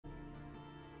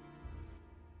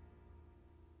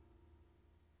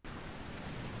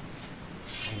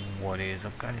What is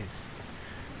up, guys?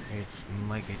 It's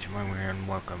Meikitamemo here, and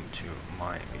welcome to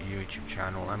my YouTube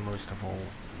channel, and most of all,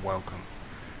 welcome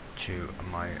to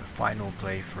my final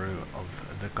playthrough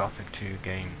of the Gothic 2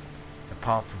 game, The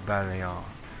Path of Beliar,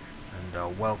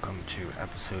 and welcome to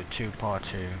episode 2, part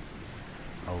 2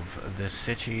 of the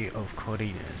city of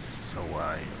Khorinis. So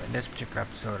in this particular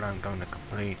episode, I'm going to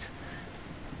complete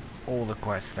all the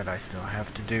quests that I still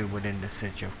have to do within the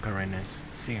city of Khorinis,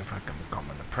 see if I can become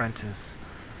an apprentice,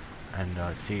 and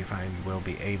see if I will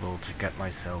be able to get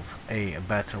myself a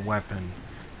better weapon,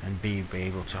 and B, be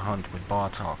able to hunt with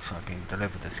Bartok so I can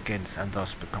deliver the skins and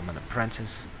thus become an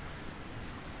apprentice,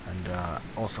 and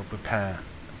also prepare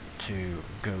to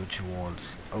go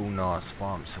towards Onar's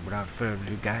farm. So without further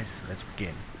ado, guys, let's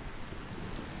begin.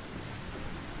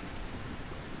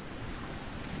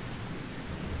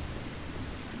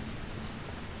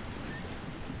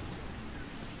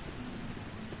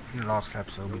 In the last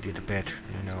episode we did a bit,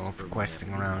 of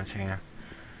questing around here,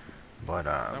 but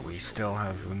we still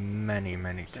have many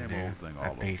to do,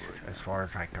 at least as far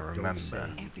as I can remember.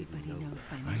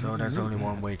 So there's only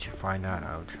one way to find that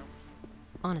out.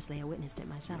 Honestly, I witnessed it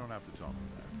myself.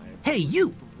 Hey,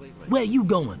 you! Where you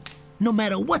going? No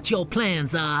matter what your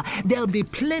plans are, there'll be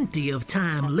plenty of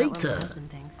time later.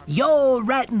 You're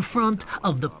right in front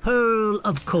of the Pearl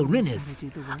of Khorinis,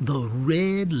 the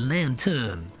Red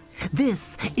Lantern.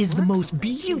 This is the most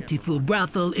beautiful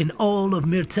brothel in all of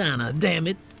Mirtana, damn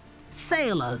it.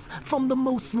 Sailors from the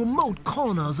most remote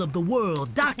corners of the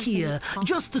world dock here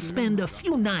just to spend a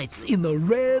few nights in the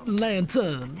Red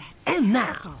Lantern. And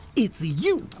now, it's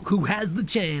you who has the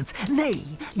chance, nay,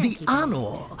 the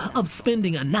honor of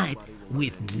spending a night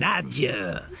with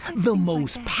Nadia, the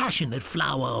most passionate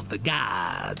flower of the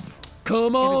gods.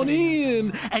 Come on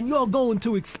in, and you're going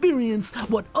to experience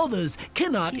what others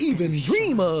cannot even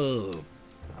dream of.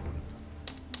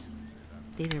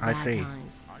 These are I bad see.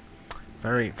 times.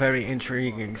 Very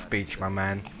intriguing speech, my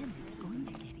man.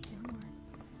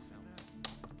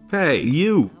 Hey,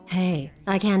 you! Hey,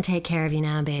 I can't take care of you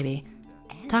now, baby.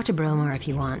 Talk to Bromar if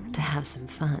you want to have some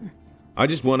fun. I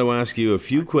just want to ask you a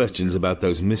few questions about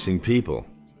those missing people.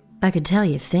 I could tell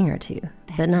you a thing or two,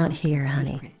 but not here,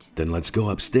 honey. Then let's go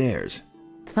upstairs.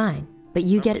 Fine, but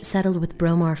you get it settled with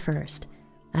Bromar first.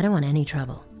 I don't want any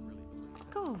trouble.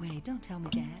 Go away, don't tell me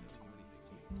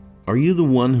that. Are you the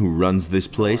one who runs this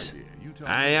place?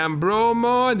 I am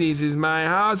Bromar, this is my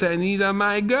house, and these are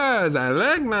my girls. I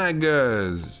like my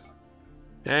girls.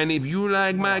 And if you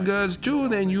like my girls too,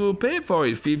 then you'll pay for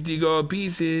it, 50 gold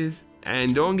pieces.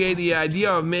 And don't get the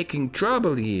idea of making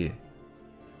trouble here.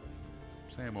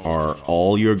 Are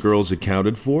all your girls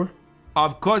accounted for?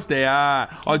 Of course they are.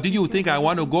 Or do you think I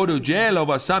want to go to jail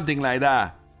over something like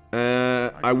that?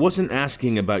 I wasn't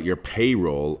asking about your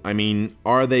payroll. I mean,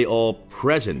 are they all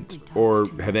present, or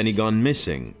have any gone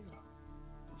missing?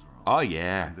 Oh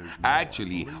yeah.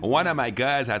 Actually, one of my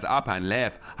girls has up and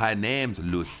left. Her name's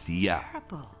Lucia.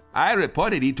 I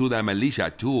reported it to the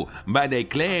militia too, but they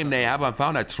claim they haven't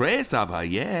found a trace of her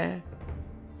yet.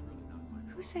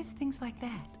 Who says things like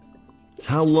that?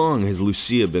 How long has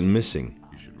Lucia been missing?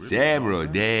 Several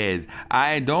days.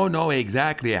 I don't know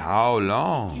exactly how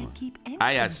long.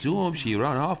 I assume she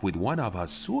ran off with one of her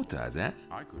suitors, eh?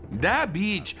 That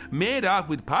bitch made off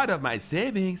with part of my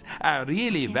savings, a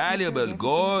really valuable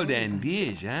golden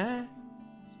dish, eh?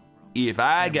 If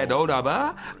I get hold of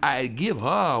her, I'll give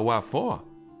her what for.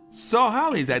 So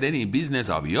how is that any business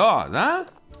of yours, huh?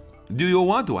 Do you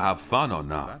want to have fun or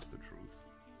not?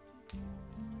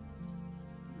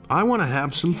 I want to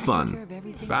have some fun.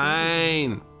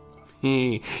 Fine.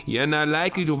 You're not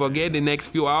likely to forget the next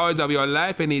few hours of your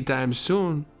life anytime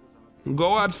soon.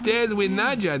 Go upstairs with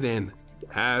Nadia then.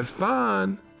 Have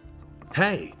fun.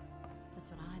 Hey!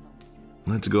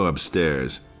 Let's go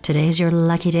upstairs. Today's your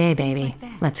lucky day, baby.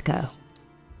 Let's go.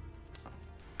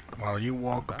 While you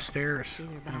walk upstairs,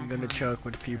 I'm gonna chuck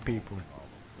with a few people.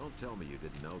 Don't tell me you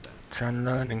didn't know that. 10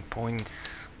 learning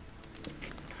points.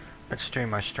 Let's strain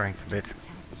my strength a bit.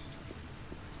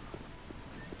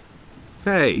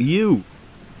 Hey, you!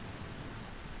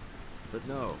 But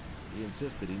no, he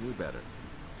insisted he knew better.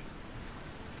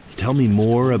 Tell me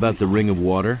more about the Ring of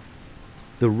Water.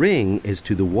 The ring is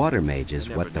to the water mages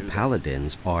what the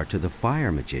paladins are to the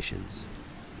fire magicians.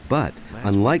 But,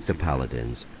 unlike the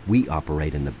paladins, we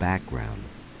operate in the background.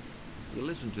 You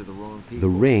listened to the wrong people.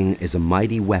 The ring is a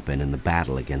mighty weapon in the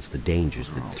battle against the dangers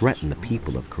that threaten the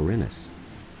people of Khorinis.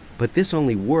 But this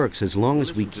only works as long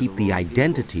as we keep the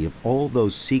identity of all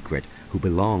those secret who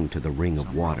belong to the Ring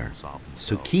of Water.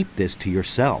 So keep this to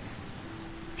yourself.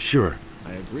 Sure.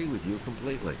 I agree with you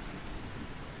completely.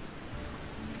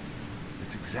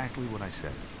 It's exactly what I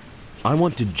said. I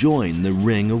want to join the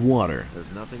Ring of Water.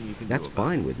 There's nothing you can That's do about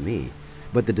fine with me.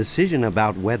 But the decision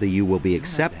about whether you will be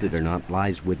accepted or not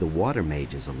lies with the water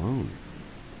mages alone.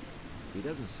 it. He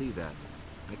doesn't see that.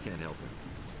 I can't help him.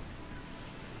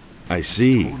 I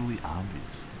see. Totally obvious.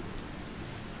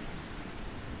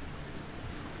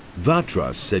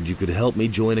 Vatras said you could help me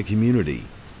join a community.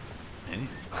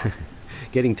 Anything.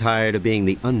 Getting tired of being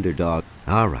the underdog.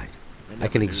 All right. I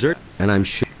can exert, and I'm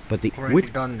sure. But the Already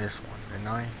done this one, didn't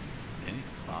I? Anything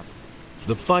possible.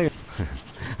 The fire...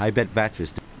 I bet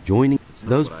Vatras joining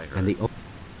those what I heard. and the.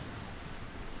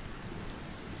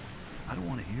 I don't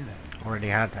want to hear that. Already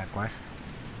had that quest.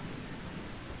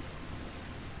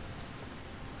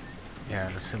 Yeah,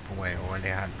 the simple way, already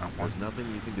had that one. There's nothing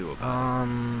you can do about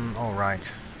it. Alright.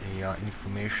 The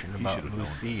information about should've known.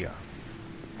 Lucia.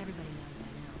 Everybody knows by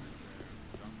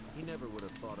now. He never would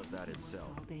have thought of that himself.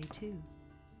 All day too.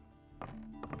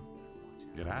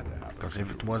 It had to happen. Because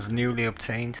if it was newly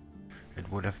obtained, it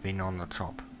would have been on the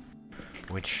top.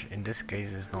 Which in this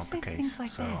case is not the says case. things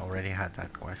like So I that? already had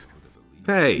that quest.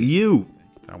 Hey, you!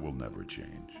 That will never change.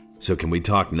 So can we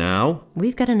talk now?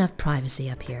 We've got enough privacy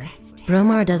up here.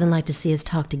 Bromar doesn't like to see us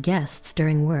talk to guests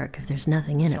during work if there's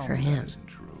nothing in it for him.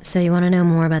 So you want to know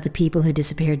more about the people who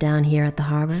disappeared down here at the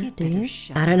harbor, do you?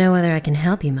 I don't know whether I can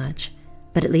help you much,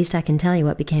 but at least I can tell you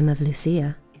what became of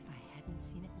Lucia. If I hadn't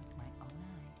seen it with my own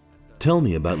eyes. Tell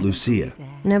me about Lucia.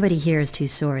 Nobody here is too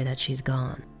sorry that she's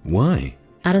gone. Why?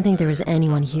 I don't think there was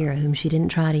anyone here whom she didn't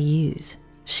try to use.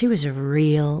 She was a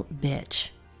real bitch.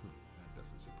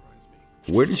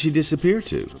 Where did she disappear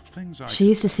to? Things I She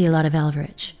used to see a lot of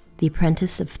Elverich, the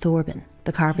apprentice of Thorben,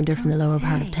 the carpenter from the lower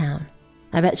part of town.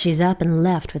 I bet she's up and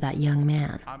left with that young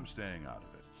man. I'm staying out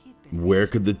of it. Where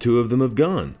could the two of them have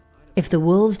gone? If the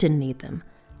wolves didn't need them,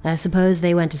 I suppose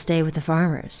they went to stay with the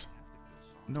farmers.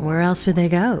 Where else would they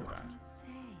go?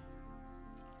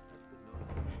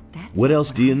 That's What not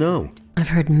else do you know? I've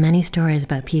heard many stories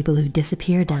about people who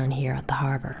disappear down here at the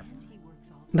harbor.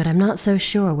 But I'm not so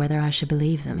sure whether I should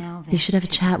believe them. You should have a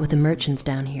chat with the merchants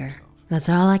down here. That's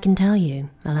all I can tell you,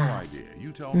 alas. Idea.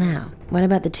 You tell me. Now, what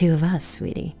about the two of us,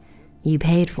 sweetie? You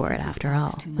paid for it after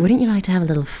all. Wouldn't you like to have a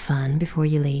little fun before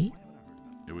you leave?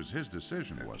 It was his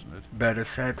decision, wasn't it? Better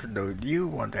said, don't you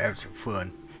want to have some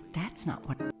fun? That's not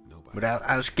what. But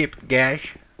I'll skip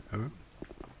Gash. Huh?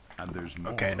 And there's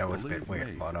more. Okay, that was a Believe bit weird,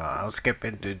 me. but I'll skip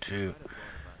it due to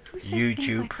Who says things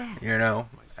YouTube, like that? you know,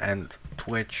 and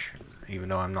Twitch, even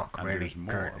though I'm not And really there's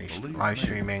more, currently believe live me.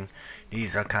 streaming.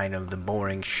 These are kind of the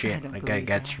boring shit don't that believe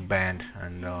gets that. you banned,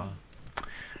 and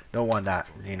don't want that,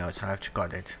 you know, so I've just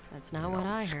got it. That's not what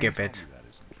I heard. Skip it,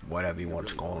 whatever you want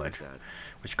to call it.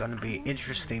 Which is gonna be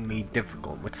interestingly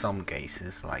difficult with some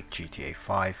cases, like GTA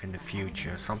 5 in the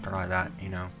future, something like that, you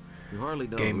know. You hardly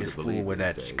know Game who is to full believe with these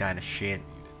that days. kind of shit.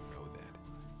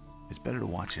 It's better to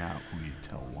watch out who you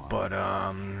tell why. But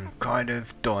kind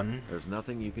of done. There's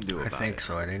nothing you can do I about think it.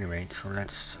 so at any rate, so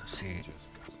let's see.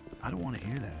 I don't want to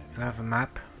hear that. You have a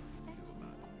map?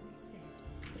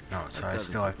 No, so I doesn't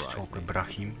still have to surprise talk with me.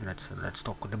 Brahim. Let's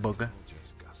talk with the bugger.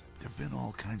 There've been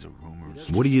all kinds of rumors.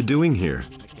 What are you doing here?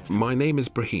 My name is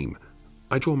Brahim.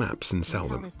 I draw maps and sell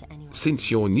Tell them. this to anyone. Since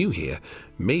you're new here,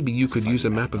 maybe you could use a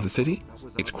map of the city?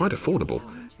 It's quite affordable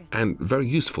and very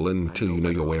useful until you know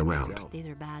your way around. These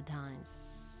are bad times.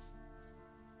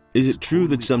 Is it true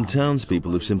that some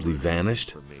townspeople have simply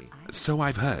vanished? So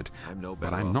I've heard,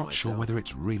 but I'm not sure whether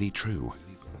it's really true.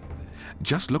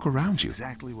 Just look around you.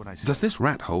 Exactly what I said. Does this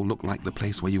rat hole look like the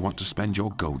place where you want to spend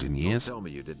your golden years? Tell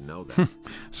me you didn't know that.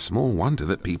 Small wonder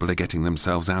that people are getting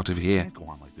themselves out of here. Can't go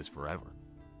on like this forever.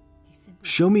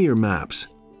 Show me your maps.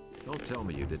 Don't tell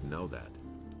me you didn't know that.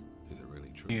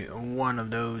 One of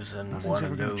those and Nothing's one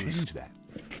ever of gonna those. change that.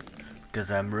 Because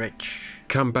I'm rich.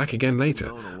 Come back again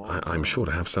later. I'm sure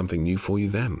to have something new for you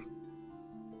then.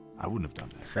 I wouldn't have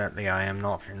done that. Sadly, I am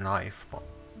not in life, but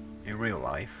in real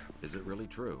life. Is it really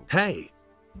true? Hey!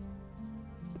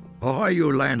 Ahoy,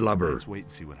 you landlubber. Let's wait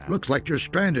and see what happens. Looks like you're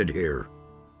stranded here.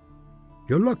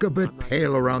 You look a bit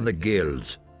pale around the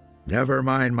gills. Never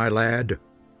mind, my lad.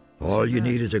 All you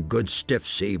need is a good stiff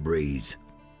sea breeze.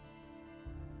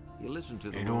 You listen to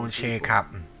the You wrong don't say, people.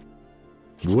 Captain.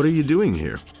 What are you doing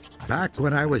here? Back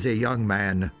when I was a young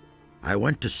man, I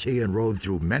went to sea and rode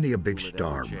through many a big Will it ever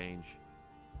storm. change?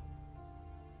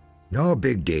 No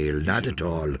big deal, not at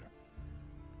all.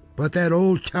 But that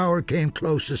old tower came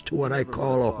closest to what I Never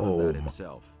call a would've thought of that home.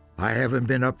 himself. I haven't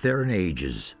been up there in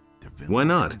ages. There've been Why all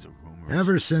not? kinds of rumors.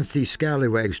 Ever since these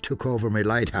scallywags took over my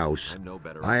lighthouse, I'm no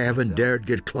better I off haven't myself. dared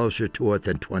get closer to it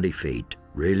than 20 feet.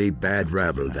 Really bad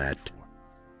rabble, that.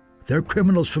 They're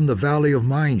criminals from the Valley of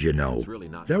Mind, you know. It's really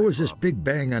not There my was this problem. big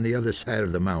bang on the other side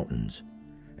of the mountains,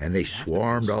 and they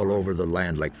swarmed all over the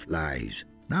land like flies.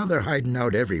 Now they're hiding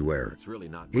out everywhere,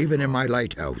 even in my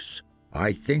lighthouse.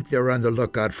 I think they're on the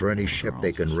lookout for any ship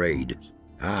they can raid.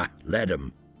 Ah, let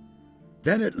them.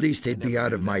 Then at least they'd be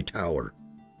out of my tower.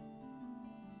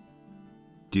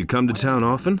 Do you come to town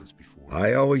often?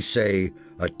 I always say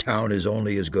a town is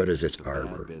only as good as its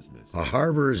harbor. A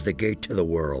harbor is the gate to the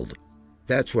world.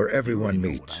 That's where everyone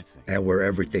meets and where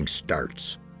everything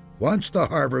starts. Once the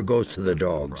harbor goes to the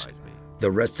dogs,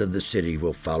 the rest of the city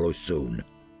will follow soon.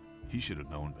 He should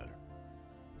have known better.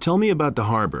 Tell me about the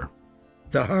harbor.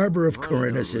 The harbor of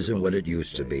Khorinis isn't what it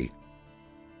used to be.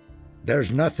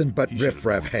 There's nothing but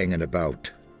riffraff hanging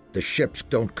about. The ships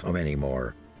don't come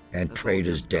anymore, and trade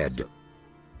is dead.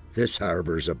 This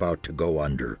harbor's about to go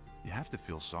under. You have to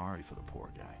feel sorry for the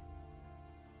poor guy.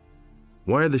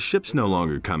 Why are the ships no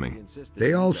longer coming?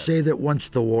 They all say that once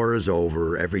the war is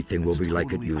over, everything will be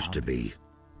like it used to be.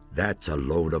 That's a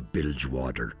load of bilge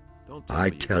water. I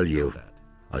tell you,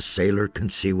 a sailor can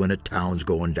see when a town's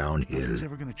going downhill.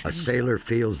 A sailor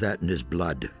feels that in his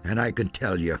blood, and I can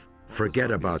tell you,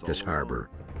 forget about this harbor.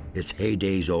 Its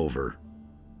heyday's over.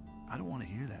 I don't want to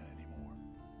hear that anymore.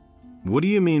 What do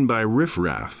you mean by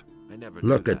riffraff?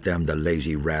 Look at them, the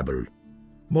lazy rabble.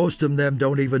 Most of them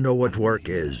don't even know what work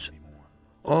is.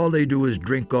 All they do is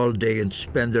drink all day and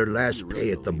spend their last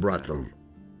pay at the brothel.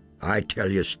 I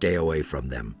tell you, stay away from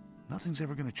them. Nothing's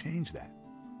ever going to change that.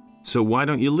 So why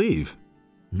don't you leave?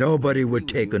 Nobody would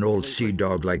take an old sea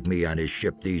dog like me on his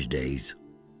ship these days.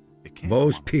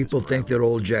 Most people think that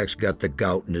old Jack's got the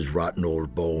gout in his rotten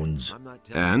old bones.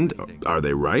 And are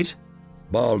they right?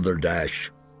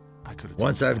 Balderdash.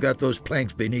 Once I've got those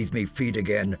planks beneath me feet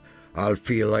again, I'll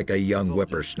feel like a young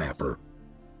whippersnapper.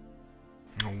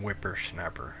 A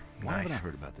whippersnapper. Why haven't I Nice.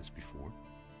 heard about this before?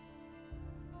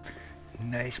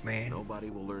 Nice, man. Nobody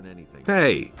will learn anything.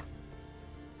 Hey!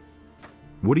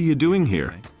 What are you doing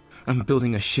here? I'm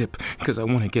building a ship because I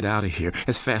want to get out of here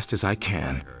as fast as I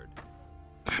can.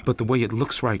 But the way it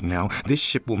looks right now, this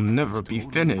ship will never be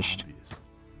finished.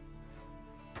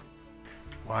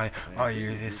 Why are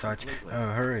you in such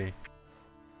a hurry?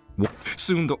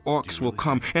 Soon the orcs will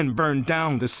come and burn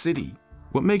down the city.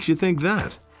 What makes you think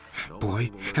that?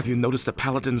 Boy, have you noticed the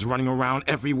paladins running around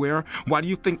everywhere? Why do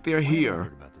you think they're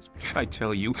here? I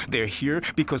tell you, they're here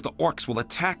because the orcs will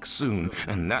attack soon,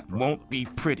 and that won't be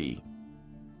pretty.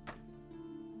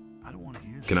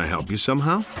 Can I help you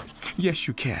somehow? Yes,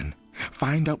 you can.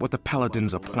 Find out what the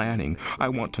paladins are planning. I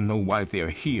want to know why they're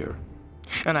here.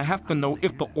 And I have to know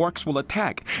if the orcs will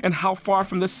attack and how far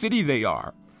from the city they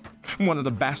are. One of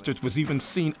the bastards was even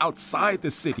seen outside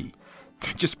the city.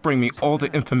 Just bring me all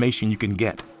the information you can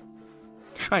get.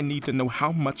 I need to know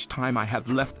how much time I have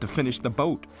left to finish the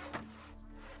boat.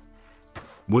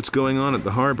 What's going on at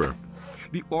the harbor?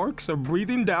 The orcs are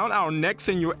breathing down our necks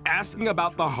and you're asking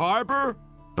about the harbor?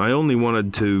 I only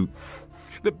wanted to...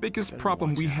 The biggest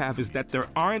problem we have is that there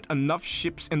aren't enough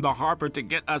ships in the harbor to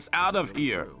get us out of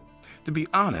here. To be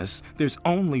honest, there's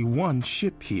only one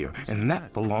ship here, and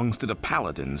that belongs to the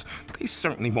paladins. They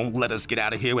certainly won't let us get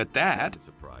out of here with that.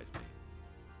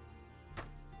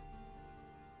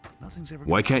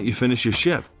 Why can't you finish your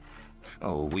ship?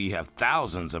 Oh, we have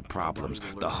thousands of problems.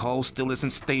 The hull still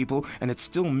isn't stable, and it's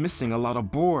still missing a lot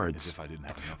of boards.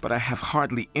 But I have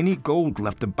hardly any gold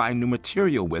left to buy new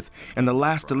material with, and the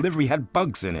last delivery had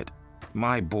bugs in it.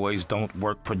 My boys don't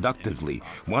work productively.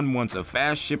 One wants a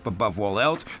fast ship above all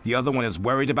else, the other one is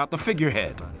worried about the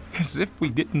figurehead. As if we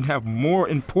didn't have more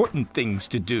important things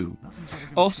to do.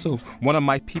 Also, one of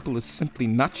my people is simply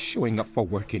not showing up for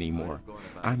work anymore.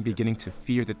 I'm beginning to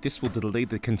fear that this will delay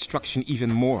the construction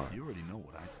even more.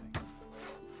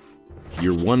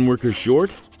 You're one worker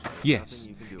short? Yes,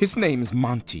 his name is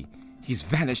Monty. He's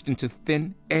vanished into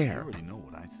thin air.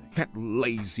 That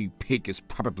lazy pig is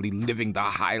probably living the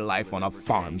high life on a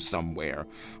farm somewhere.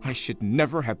 I should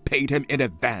never have paid him in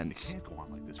advance.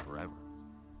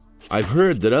 I've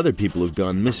heard that other people have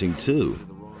gone missing too.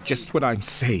 Just what I'm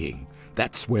saying.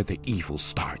 That's where the evil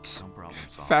starts.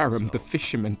 Farum the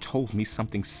fisherman told me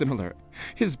something similar.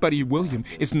 His buddy William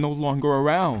is no longer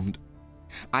around.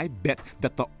 I bet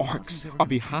that the orcs are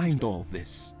behind all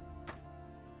this.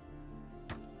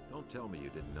 Don't tell me you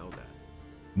didn't know that.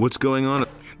 What's going on?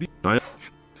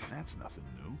 That's nothing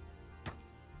new.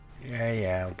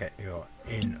 Yeah, I'll get your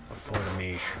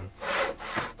information.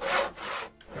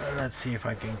 Let's see if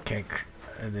I can kick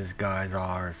this guy's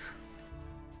arse.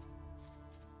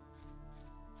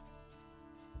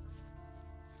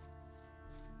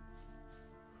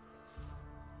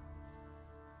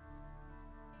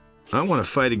 I want to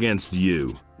fight against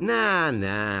you.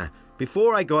 Nah.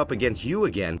 Before I go up against you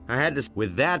again, I had to...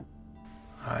 With that...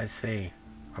 I see.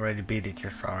 Already beat it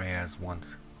just sorry as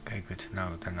once. Okay, good to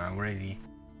know. Then I already...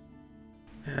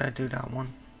 Did I do that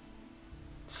one?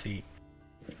 See.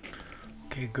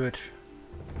 Okay, good.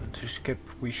 To skip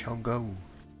we shall go.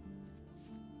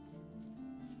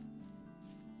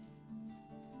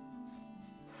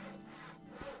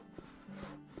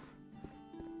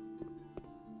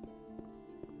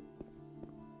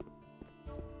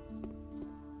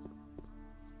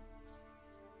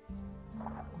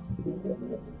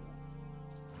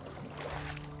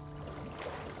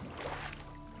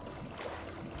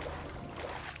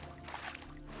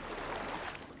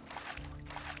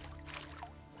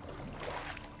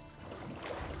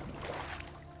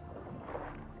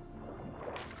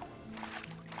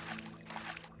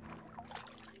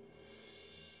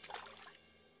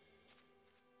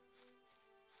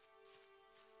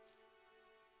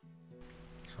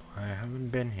 I haven't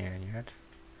been here yet.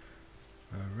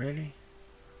 Really?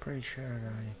 Pretty sure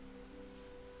I...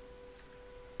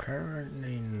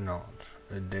 Apparently not.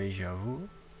 A deja vu?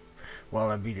 Well,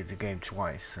 I beat the game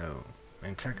twice, so...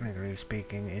 And technically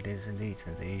speaking, it is indeed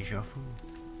a deja vu.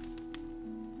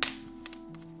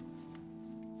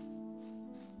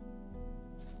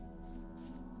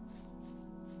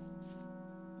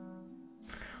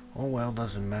 Oh well,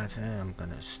 doesn't matter. I'm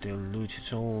gonna still loot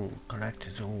it all, collect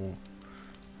it all,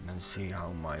 and then see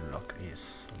how my luck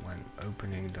is when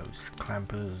opening those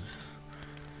clampers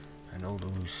and all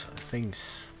those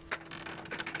things.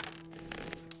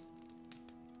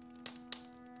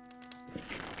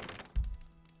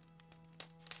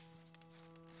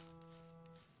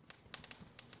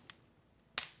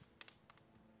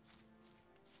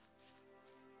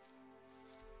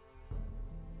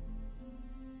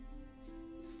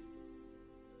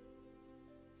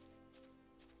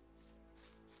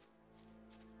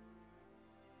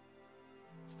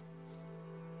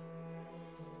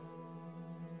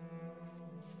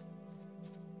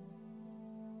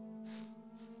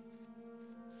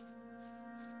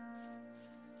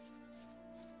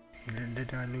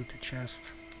 Did I loot the chest?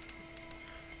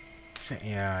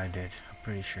 Yeah, I did. I'm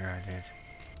pretty sure I did.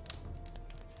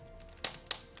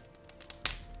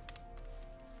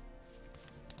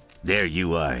 There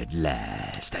you are at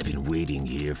last. I've been waiting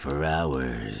here for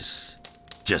hours.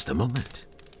 Just a moment.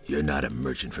 You're not a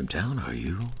merchant from town, are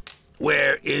you?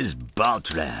 Where is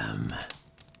Baltram?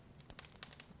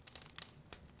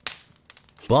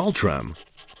 Baltram?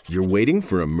 You're waiting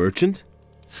for a merchant?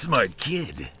 Smart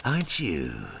kid, aren't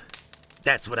you?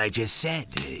 That's what I just said,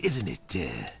 isn't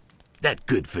it? That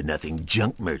good-for-nothing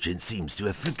junk merchant seems to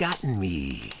have forgotten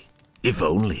me. If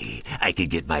only I could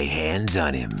get my hands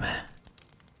on him.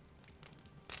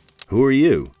 Who are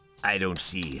you? I don't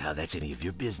see how that's any of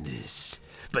your business.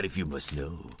 But if you must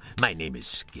know, my name is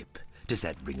Skip. Does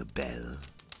that ring a bell?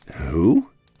 Who?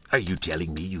 Are you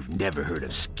telling me you've never heard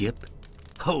of Skip?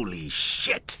 Holy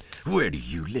shit! Where do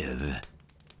you live?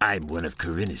 I'm one of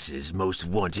Khorinis' most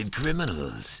wanted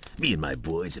criminals. Me and my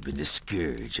boys have been the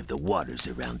scourge of the waters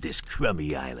around this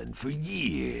crummy island for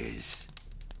years.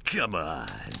 Come on,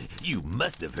 you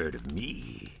must have heard of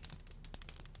me.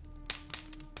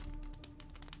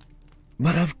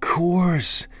 But of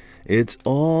course! It's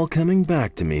all coming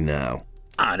back to me now.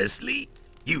 Honestly?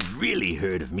 You've really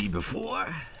heard of me before?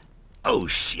 Oh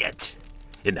shit!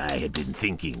 And I had been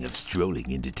thinking of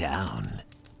strolling into town.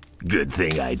 Good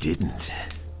thing I didn't.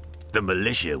 The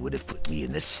militia would have put me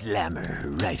in the slammer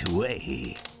right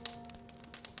away.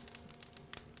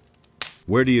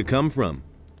 Where do you come from?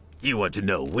 You want to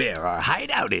know where our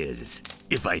hideout is?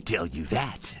 If I tell you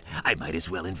that, I might as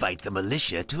well invite the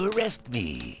militia to arrest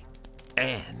me.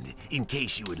 And, in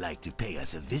case you would like to pay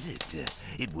us a visit,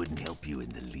 it wouldn't help you in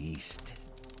the least.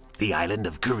 The island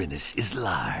of Khorinis is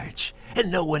large, and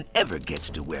no one ever gets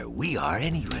to where we are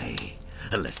anyway,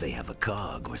 unless they have a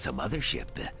cog or some other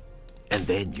ship. And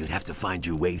then you'd have to find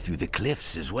your way through the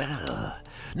cliffs as well.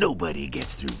 Nobody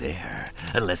gets through there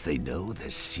unless they know the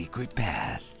secret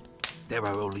path. There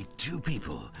are only 2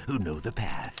 people who know the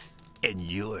path, and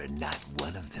you're not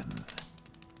one of them.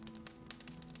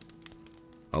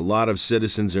 A lot of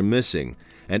citizens are missing,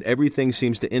 and everything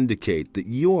seems to indicate that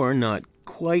you're not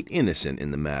quite innocent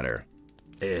in the matter.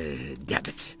 Damn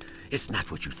it. It's not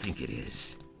what you think it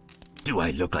is. Do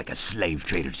I look like a slave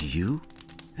trader to you?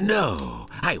 No,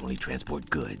 I only transport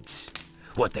goods.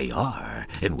 What they are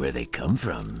and where they come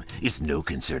from is no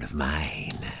concern of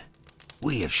mine.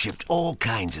 We have shipped all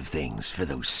kinds of things for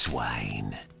those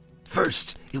swine.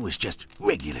 First, it was just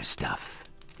regular stuff.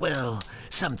 Well,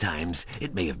 sometimes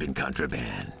it may have been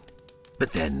contraband.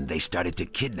 But then they started to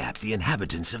kidnap the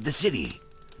inhabitants of the city.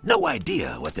 No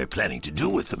idea what they're planning to do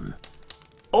with them.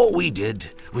 All we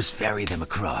did was ferry them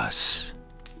across.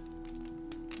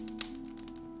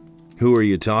 Who are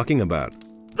you talking about?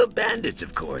 The bandits,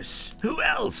 of course. Who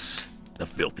else? The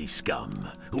filthy scum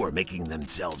who are making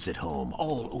themselves at home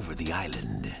all over the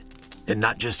island. And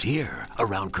not just here,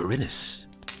 around Khorinis.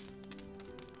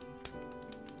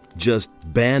 Just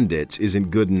bandits isn't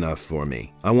good enough for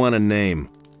me. I want a name.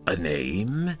 A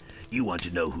name? You want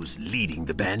to know who's leading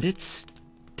the bandits?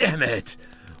 Damn it!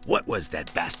 What was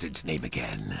that bastard's name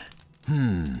again?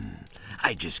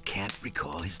 I just can't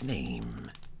recall his name.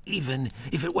 Even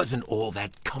if it wasn't all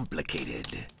that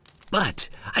complicated. But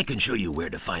I can show you where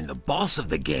to find the boss of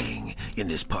the gang in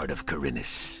this part of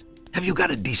Khorinis. Have you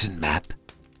got a decent map?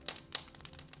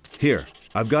 Here,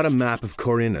 I've got a map of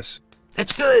Khorinis.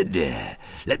 That's good.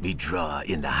 Let me draw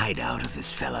in the hideout of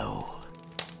this fellow.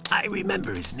 I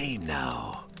remember his name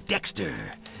now.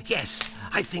 Dexter. Yes,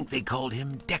 I think they called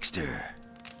him Dexter.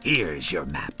 Here's your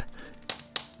map.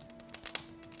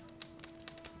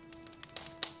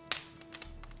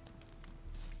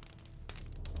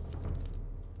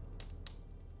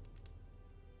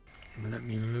 Let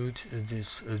me loot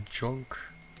this junk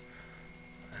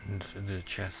and the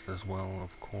chest as well,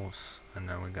 of course. And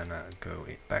now we're gonna go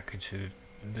back into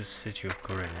the city of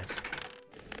Khorinis.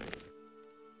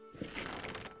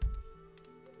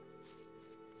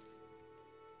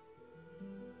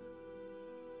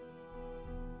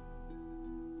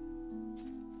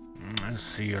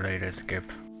 See you later,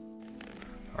 Skip.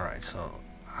 Alright, so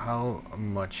how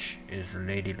much is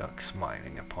Lady Luck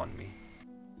smiling upon me?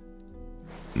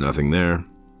 Nothing there.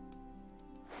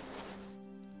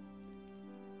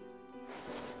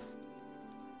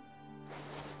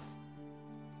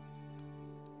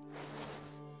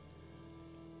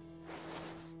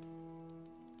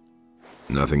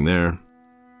 Nothing there.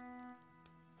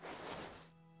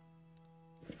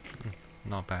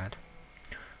 Not bad.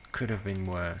 Could have been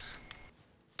worse.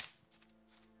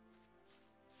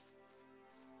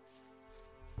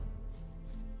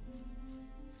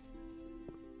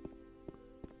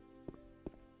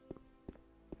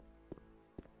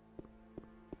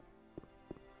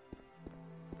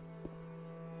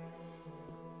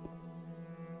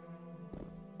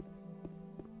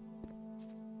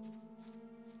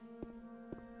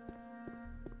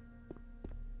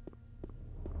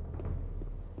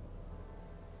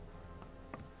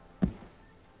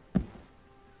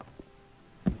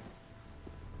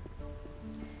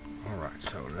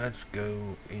 So let's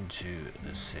go into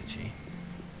the city.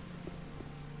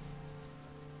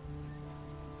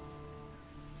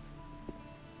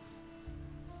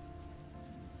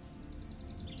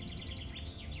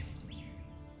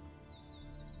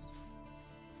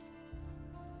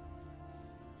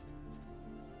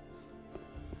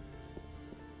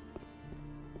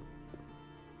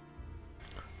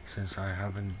 Since I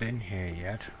haven't been here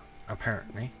yet,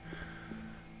 apparently,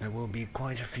 there will be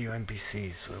quite a few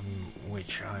NPCs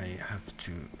which I have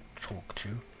to talk to.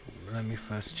 Let me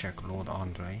first check Lord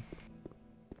Andre.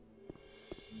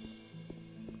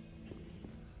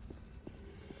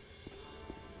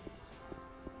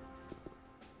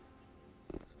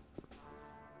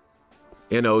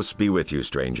 Inos be with you,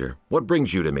 stranger. What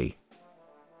brings you to me?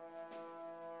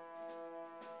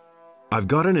 I've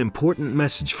got an important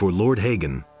message for Lord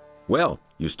Hagen. Well,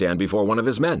 you stand before one of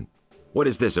his men. What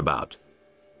is this about?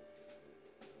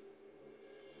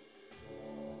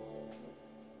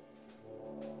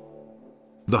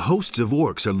 The hosts of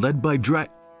orcs are led by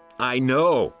I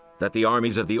know that the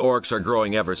armies of the orcs are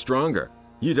growing ever stronger.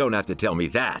 You don't have to tell me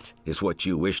that, is what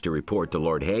you wish to report to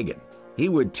Lord Hagen. He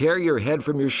would tear your head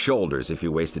from your shoulders if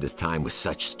you wasted his time with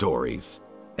such stories.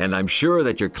 And I'm sure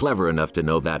that you're clever enough to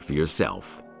know that for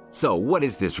yourself. So what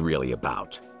is this really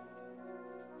about?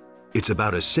 It's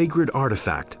about a sacred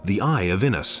artifact, the Eye of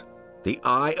Inos. The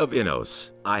Eye of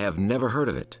Inos. I have never heard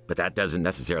of it, but that doesn't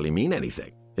necessarily mean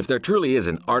anything. If there truly is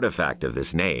an artifact of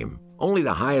this name, only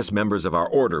the highest members of our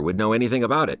order would know anything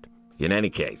about it. In any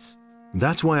case.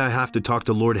 That's why I have to talk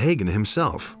to Lord Hagen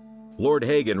himself. Lord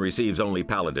Hagen receives only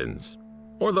paladins,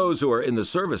 or those who are in the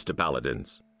service to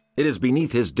paladins. It is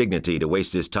beneath his dignity to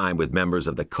waste his time with members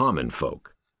of the common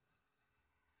folk.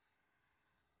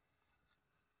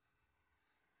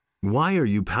 Why are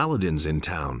you paladins in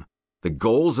town? The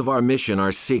goals of our mission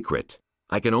are secret.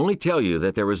 I can only tell you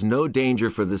that there is no danger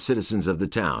for the citizens of the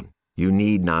town. You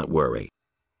need not worry.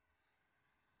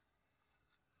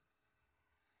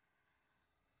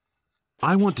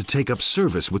 I want to take up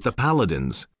service with the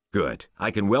paladins. Good.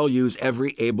 I can well use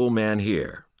every able man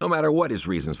here, no matter what his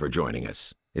reasons for joining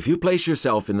us. If you place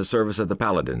yourself in the service of the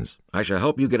paladins, I shall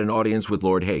help you get an audience with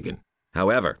Lord Hagen.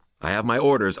 However, I have my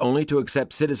orders only to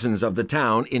accept citizens of the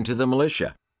town into the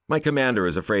militia. My commander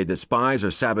is afraid that spies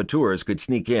or saboteurs could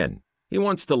sneak in. He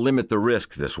wants to limit the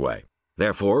risk this way.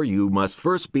 Therefore, you must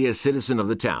first be a citizen of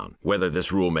the town. Whether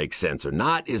this rule makes sense or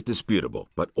not is disputable,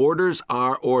 but orders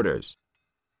are orders.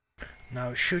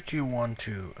 Now, should you want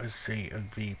to see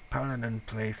the Paladin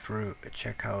playthrough,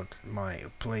 check out my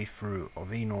playthrough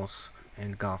of Enos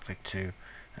in Gothic 2.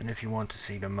 And if you want to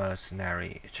see the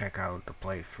Mercenary, check out the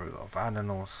playthrough of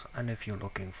Adanos. And if you're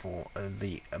looking for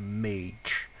the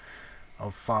Mage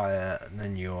of Fire,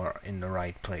 then you're in the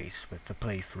right place with the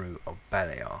playthrough of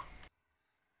Beliar.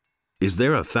 Is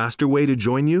there a faster way to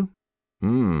join you?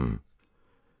 You're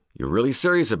really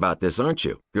serious about this, aren't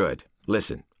you? Good.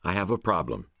 Listen, I have a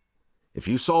problem. If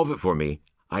you solve it for me,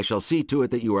 I shall see to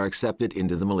it that you are accepted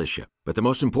into the militia. But the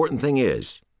most important thing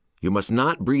is, you must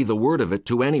not breathe a word of it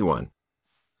to anyone.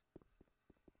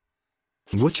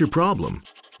 What's your problem?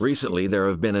 Recently, there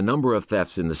have been a number of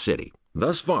thefts in the city.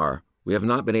 Thus far, we have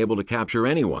not been able to capture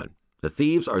anyone. The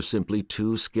thieves are simply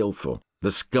too skillful.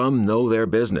 The scum know their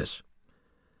business.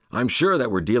 I'm sure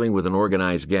that we're dealing with an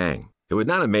organized gang. It would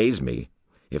not amaze me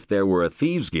if there were a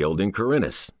thieves' guild in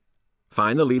Khorinis.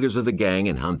 Find the leaders of the gang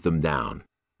and hunt them down.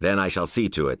 Then I shall see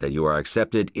to it that you are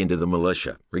accepted into the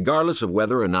militia, regardless of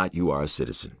whether or not you are a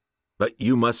citizen. But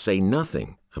you must say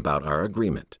nothing about our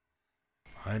agreement.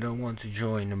 I don't want to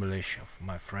join the militia,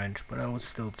 my friend, but I will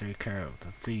still take care of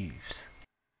the thieves.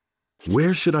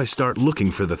 Where should I start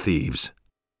looking for the thieves?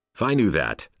 If I knew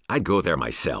that, I'd go there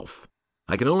myself.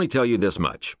 I can only tell you this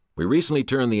much. We recently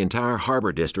turned the entire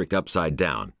harbor district upside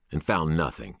down and found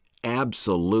nothing.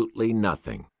 Absolutely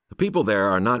nothing. The people there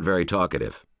are not very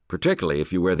talkative, particularly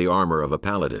if you wear the armor of a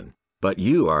paladin. But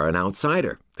you are an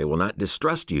outsider. They will not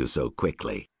distrust you so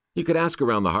quickly. You could ask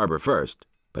around the harbor first,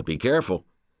 but be careful.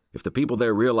 If the people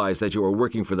there realize that you are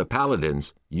working for the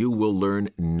paladins, you will learn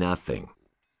nothing.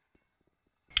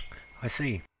 I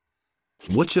see.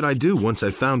 What should I do once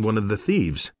I've found one of the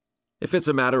thieves? If it's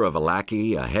a matter of a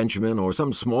lackey, a henchman, or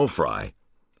some small fry,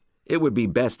 it would be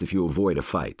best if you avoid a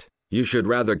fight. You should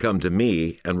rather come to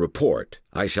me and report.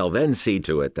 I shall then see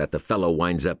to it that the fellow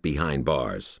winds up behind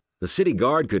bars. The city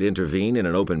guard could intervene in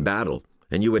an open battle,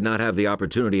 and you would not have the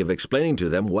opportunity of explaining to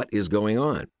them what is going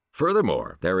on.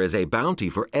 Furthermore, there is a bounty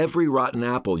for every rotten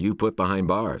apple you put behind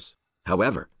bars.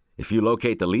 However, if you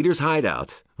locate the leader's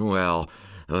hideout, well,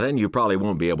 then you probably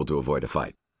won't be able to avoid a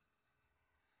fight.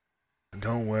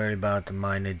 Don't worry about the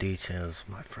minor details,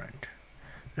 my friend.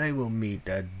 They will meet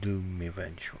their doom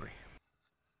eventually.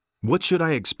 What should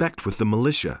I expect with the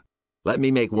militia? Let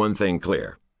me make one thing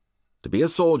clear. To be a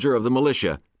soldier of the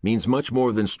militia means much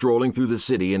more than strolling through the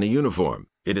city in a uniform.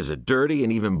 It is a dirty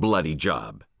and even bloody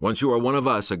job. Once you are one of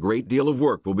us, a great deal of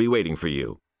work will be waiting for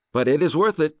you. But it is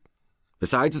worth it.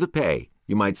 Besides the pay,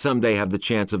 you might someday have the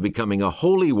chance of becoming a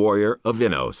holy warrior of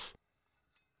Enos.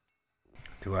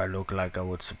 Do I look like I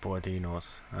would support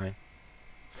Enos, eh?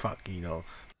 Fuck Enos.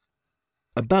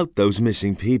 About those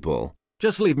missing people.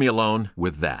 Just leave me alone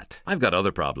with that. I've got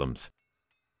other problems.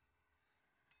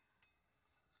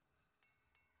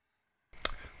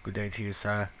 Good day to you,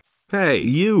 sir. Hey,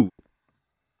 you!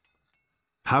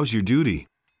 How's your duty?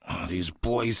 Oh, these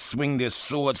boys swing their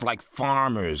swords like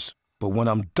farmers. But when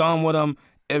I'm done with them,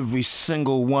 every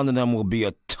single one of them will be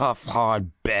a tough,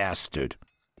 hard bastard.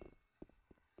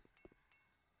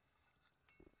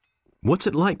 What's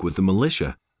it like with the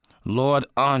militia? Lord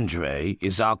Andre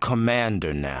is our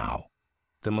commander now.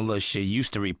 The militia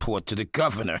used to report to the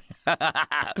governor.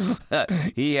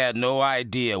 He had no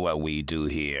idea what we do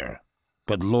here.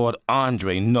 But Lord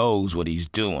Andre knows what he's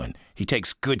doing. He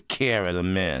takes good care of the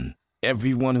men.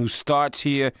 Everyone who starts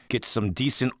here gets some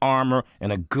decent armor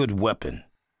and a good weapon.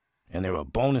 And there are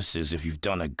bonuses if you've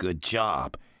done a good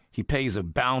job. He pays a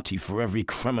bounty for every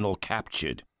criminal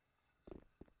captured.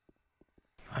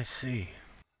 I see.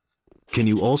 Can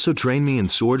you also train me in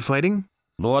sword fighting?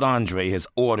 Lord Andre has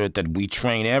ordered that we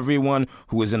train everyone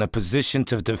who is in a position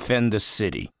to defend the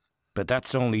city. But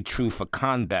that's only true for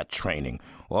combat training.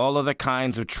 All other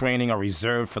kinds of training are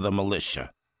reserved for the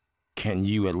militia. Can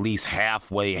you at least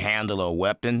halfway handle a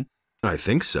weapon? I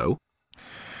think so.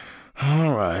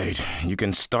 All right, you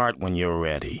can start when you're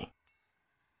ready.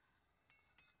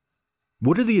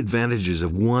 What are the advantages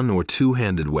of one- or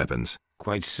two-handed weapons?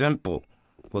 Quite simple.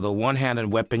 With a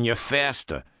one-handed weapon, you're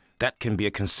faster. That can be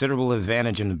a considerable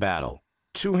advantage in battle.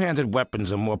 Two-handed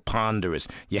weapons are more ponderous.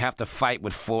 You have to fight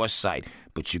with foresight,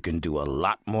 but you can do a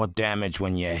lot more damage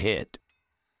when you're hit.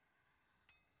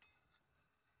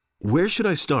 Where should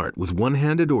I start, with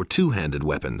one-handed or two-handed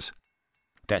weapons?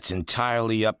 That's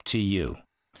entirely up to you.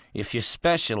 If you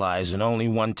specialize in only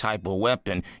one type of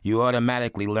weapon, you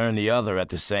automatically learn the other at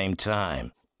the same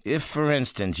time. If, for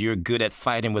instance, you're good at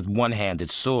fighting with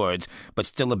one-handed swords, but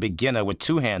still a beginner with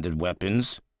two-handed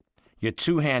weapons, Your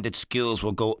two-handed skills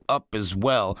will go up as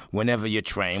well whenever you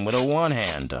train with a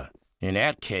one-hander. In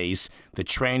that case, the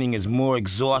training is more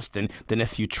exhausting than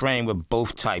if you train with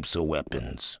both types of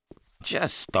weapons.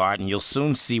 Just start and you'll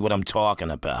soon see what I'm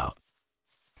talking about.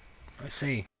 I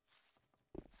see.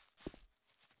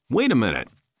 Wait a minute.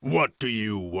 What do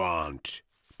you want?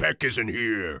 Peck isn't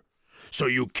here, so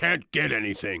you can't get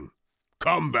anything.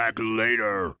 Come back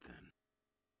later.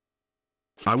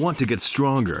 I want to get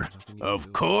stronger.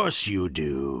 Of course you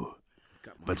do.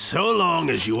 But so long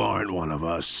as you aren't one of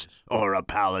us, or a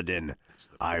paladin,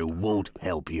 I won't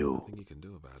help you.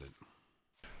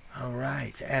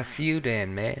 Alright, F you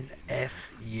then, man. F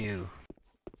you.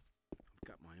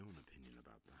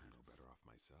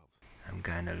 I'm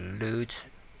gonna loot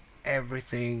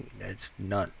everything that's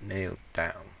not nailed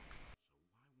down.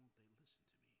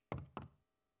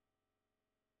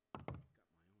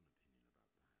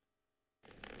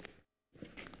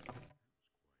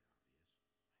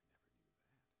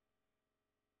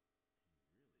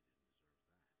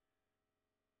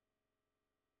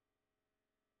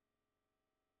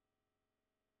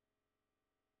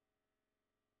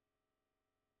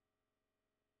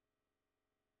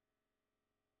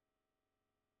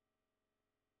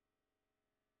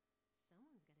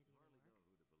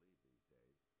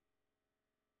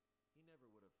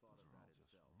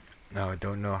 Now I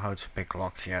don't know how to pick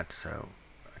locks yet, so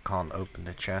I can't open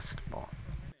the chest, but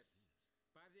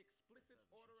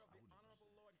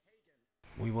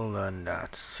we will learn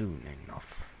that soon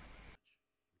enough.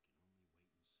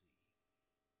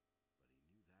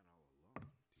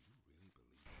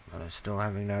 They're still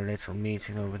having that little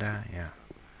meeting over there, yeah.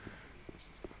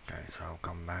 Okay, so I'll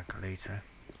come back later.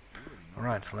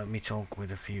 Alright, so let me talk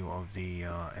with a few of the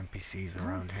NPCs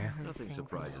around here. Nothing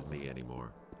surprises me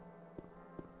anymore.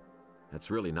 That's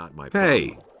really not my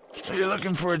Hey! Are you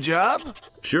looking for a job?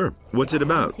 Sure. What's it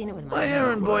about? My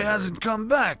errand boy hasn't come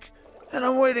back, and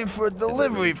I'm waiting for a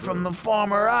delivery from the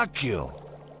farmer Akil.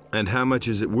 And how much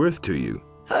is it worth to you?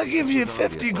 I'll give you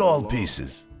 50 gold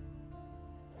pieces.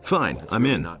 Fine, I'm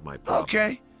in.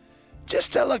 Okay.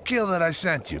 Just tell Akil that I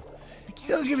sent you.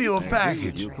 He'll give you a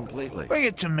package. Bring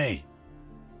it to me.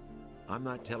 I'm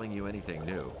not telling you anything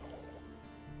new.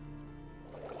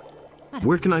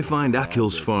 Where can I find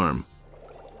Akil's farm?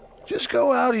 Just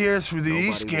go out here through the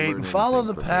east gate and follow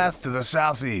the path to the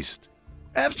southeast.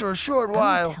 After a short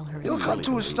while, you'll come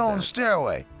to a stone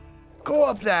stairway. Go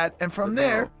up that, and from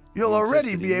there, you'll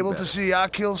already be able to see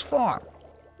Akil's farm.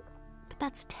 But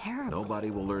that's terrible.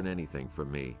 Nobody will learn anything from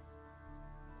me.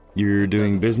 You're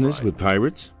doing business with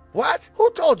pirates? What? Who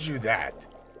told you that?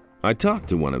 I talked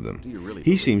to one of them.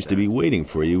 He seems to be waiting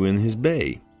for you in his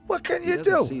bay. What can you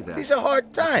do? These are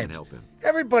hard times.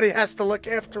 Everybody has to look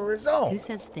after his own. Who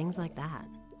says things like that?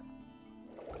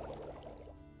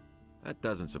 That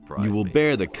doesn't surprise me. You will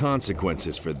bear the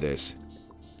consequences for this.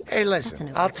 Hey,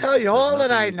 listen, I'll tell you all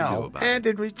that I know, and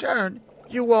in return,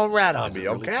 you won't rat on me,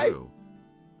 okay?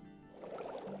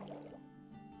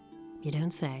 You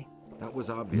don't say. That was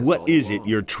obvious. What is it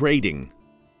you're trading?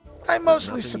 I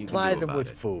mostly supply them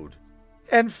with food.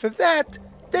 And for that,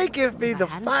 they give me the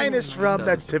finest rum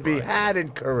that's to be had in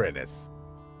Khorinis.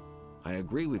 I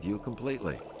agree with you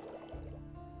completely.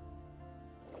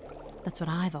 That's what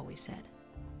I've always said.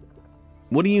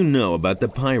 What do you know about the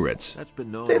pirates?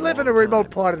 They live in a remote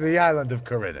part of the island of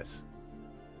Khorinis.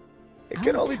 It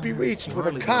can only be reached with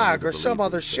a cog or some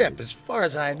other ship, as far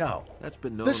as I know.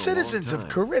 The citizens of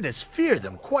Khorinis fear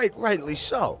them, quite rightly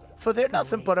so, for they're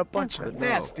nothing but a bunch of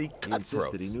nasty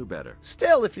cutthroats.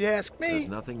 Still, if you ask me,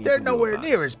 they're nowhere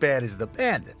near as bad as the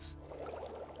bandits.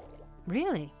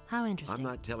 Really? How interesting.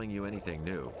 I'm not telling you anything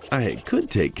new. I could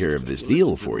take care of this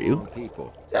deal for you.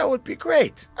 That would be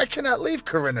great. I cannot leave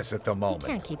Khorinis at the moment. You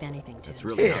can't keep anything to It's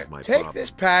really Here, not my take problem.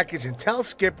 this package and tell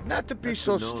Skip not to be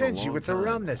so stingy with the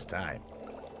rum this time.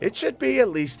 It should be at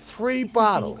least 3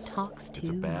 bottles. It's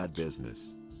a bad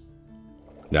business.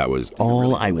 That was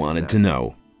all I wanted to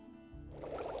know.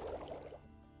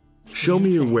 Show me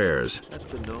your wares. That's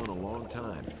been known a long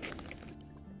time.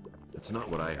 That's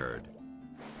not what I heard.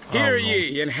 Hear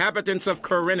ye, inhabitants of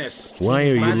Khorinis. Why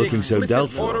are you By the looking so explicit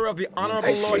doubtful? Order of the Honorable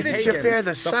I see Lord that you Hagen, bear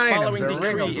the sign of following the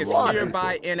Ring decree of is Water.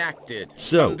 hereby enacted.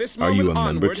 So, From this are you a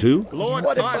moment member onward, too? Lord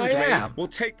What if I Andre am? will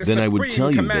take the Then I would supreme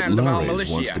tell you that command of our Lares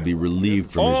militia. wants to be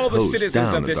relieved from All the his post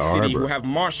citizens down of at this the city who harbor. have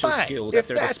martial Fine. skills If at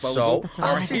their that's disposal so,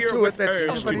 I'll are see to herewith it that urged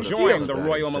to somebody join deals the with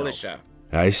Royal himself. Militia.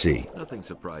 I see. Nothing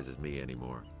surprises me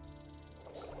anymore.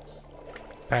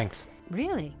 Thanks.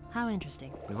 Really? How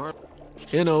interesting.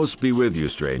 Innos be with you,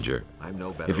 stranger.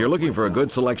 If you're looking for a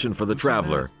good selection for the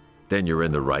traveler, then you're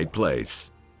in the right place.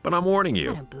 But I'm warning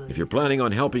you, if you're planning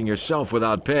on helping yourself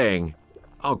without paying,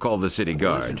 I'll call the city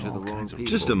guard.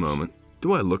 Just a moment.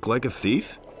 Do I look like a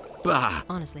thief? Bah!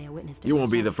 Honestly, I witnessed it. You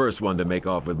won't be the myself. first one to make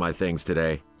off with my things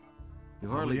today. You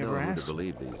hardly know who to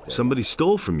believe these days. Somebody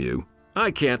stole from you.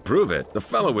 I can't prove it. The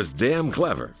fellow was damn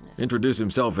clever. Introduced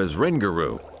himself as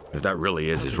Ringaroo, if that really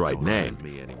is his right name.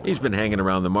 He's been hanging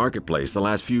around the marketplace the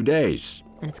last few days.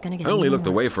 And it's gonna get I only even looked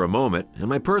away worse. for a moment, and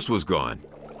my purse was gone.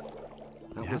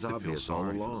 That was obvious all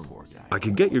along. I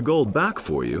could get your gold back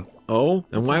for you. Oh?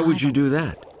 And why would you do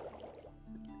that?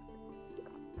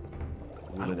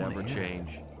 Will it ever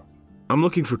change? I'm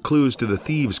looking for clues to the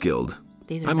Thieves Guild.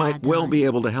 These are I might bad well times. be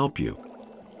able to help you.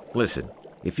 Listen,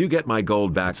 if you get my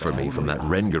gold back for me from that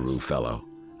Rengaroo fellow,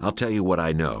 I'll tell you what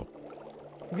I know.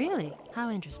 Really? How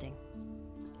interesting.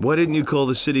 Why didn't you call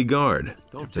the city guard?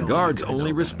 The guards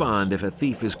only respond if a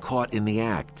thief is caught in the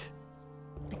act.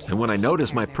 And when I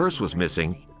noticed my purse was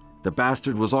missing, the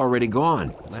bastard was already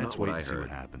gone. Let's wait and see what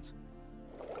happens.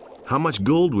 How much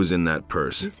gold was in that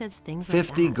purse? Who says things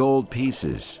 50 like that? gold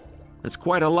pieces. That's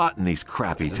quite a lot in these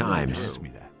crappy times.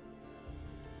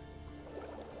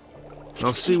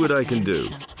 I'll see what I can do.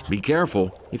 Be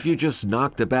careful. If you just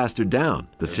knock the bastard down,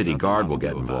 the city guard will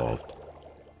get involved.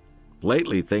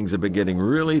 Lately, things have been getting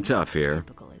really tough here.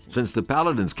 Since the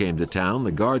paladins came to town,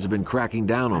 the guards have been cracking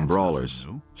down on brawlers.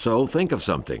 So think of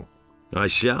something. I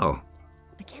shall.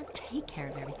 I can't take care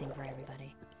of everything for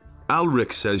everybody.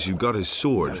 Alric says you got his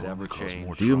sword.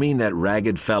 Do you mean that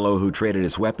ragged fellow who traded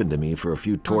his weapon to me for a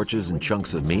few torches and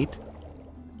chunks of meat?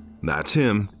 That's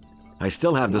him. I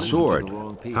still have the sword.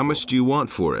 How much do you want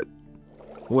for it?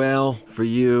 Well, for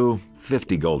you,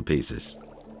 50 gold pieces.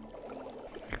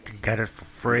 You can get it for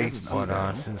free,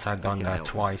 but since I've done that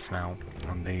twice now,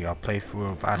 on the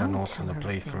playthrough of Adanos and the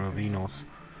playthrough of Enos,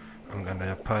 I'm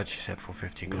gonna purchase it for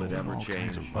 50 gold.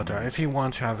 But if you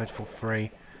want to have it for free,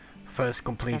 first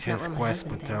complete his quest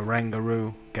with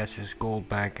Rangaroo, gets his gold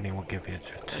back, and he will give it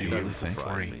to you for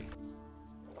free.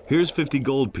 Here's 50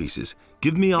 gold pieces.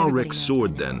 Give me Alric's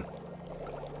sword then.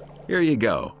 Here you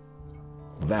go.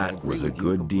 That was a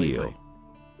good deal.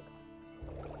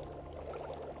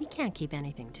 He can't keep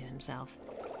anything to himself.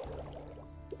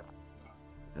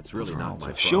 That's really not my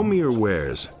problem. Show me your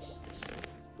wares.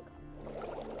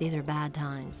 These are bad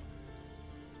times.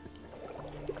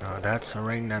 That's a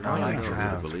ring that I like to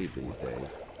have. Believe these days.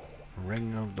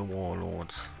 Ring of the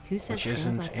Warlords. Who says Which things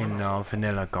isn't like in that?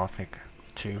 vanilla Gothic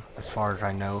 2, as far as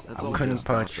I know. That's I all couldn't just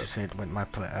purchase gossip. it with my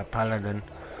Paladin,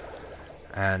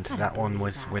 and I that don't one believe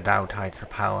was that. without Heights of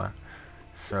Power.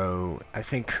 So I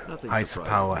think Nothing Heights of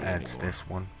surprises Power me adds anymore. this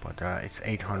one, but it's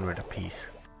 800 apiece.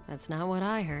 That's not what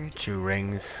I heard. 2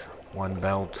 rings, 1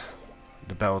 belt.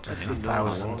 The belt is That's been known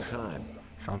a 1,000, long time.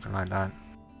 something like that.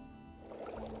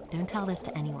 Don't tell this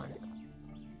to anyone.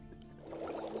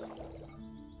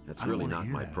 That's really not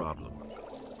my problem.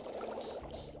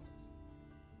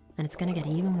 And it's gonna get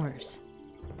even worse.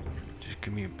 Just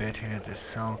give me a bit here to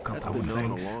sell a That's couple been of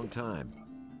known things. a long time.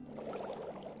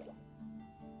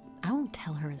 I won't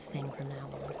tell her a thing from now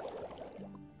on.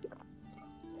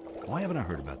 Why haven't I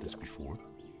heard about this before?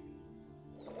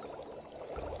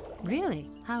 Really?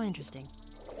 How interesting.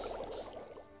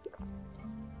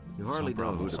 You hardly Some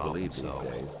know who problems to solve believe these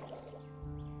themselves. days.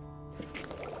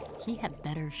 He had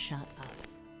better shut up.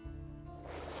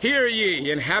 Hear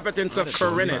ye, inhabitants of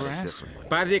Khorinis.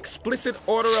 By the explicit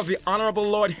order of the Honorable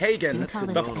Lord Hagen,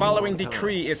 the following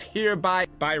decree is hereby,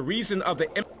 by reason of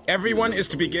the everyone is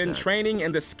to begin training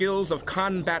in the skills of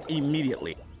combat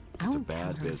immediately. I won't tell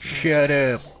Bad her. business. Shut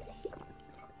up.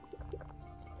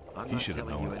 I'm He not should have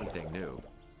telling you known. anything new.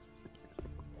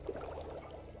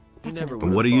 He That's never an- would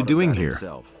have What are you thought of doing that here?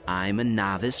 himself. I'm a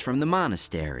novice from the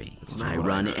monastery. I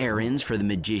run errands for the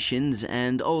magicians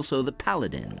and also the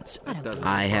paladins.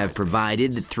 I have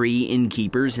provided the 3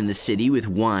 innkeepers in the city with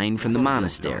wine from the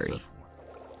monastery.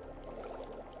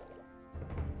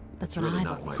 That's what I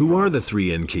thought. Who are the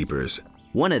 3 innkeepers?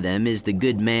 One of them is the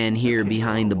good man here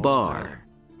behind the bar.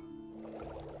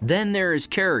 Then there is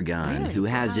Kerrigan, who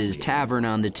has his tavern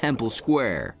on the Temple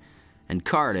Square, and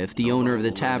Cardiff, the owner of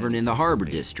the tavern in the Harbor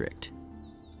District.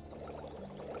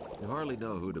 You hardly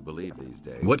know who to believe these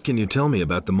days. What can you tell me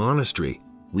about the monastery?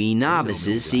 We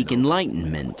novices seek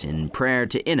enlightenment in prayer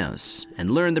to Innos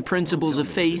and learn the principles of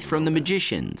faith from the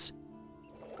magicians.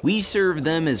 We serve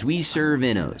them as we serve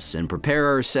Innos and prepare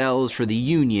ourselves for the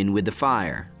union with the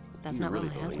fire. That's not what my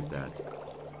husband thinks.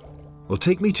 Well,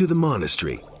 take me to the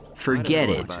monastery. Forget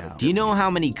it. Do you know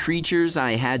how many creatures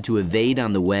I had to evade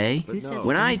on the way? Who says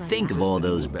When I things like think that? of all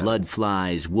those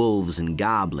bloodflies, wolves, and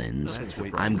goblins,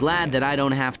 I'm glad that I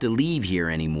don't have to leave here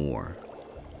anymore.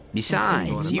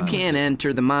 Besides, you can't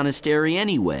enter the monastery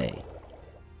anyway.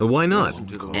 Why not?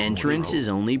 Entrance is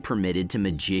only permitted to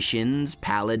magicians,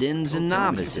 paladins, and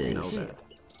novices.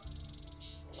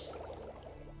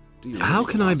 How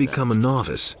can I become a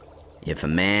novice? If a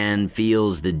man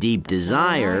feels the deep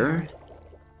desire...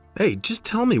 Hey, just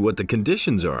tell me what the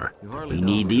conditions are. You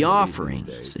need the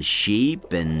offerings, a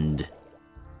sheep and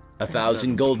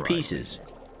 1,000 gold pieces.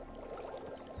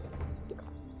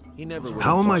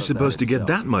 How am I supposed to get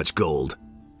that much gold?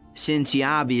 Since you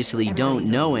obviously don't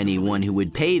know anyone who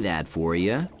would pay that for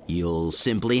you, you'll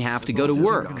simply have to go to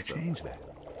work.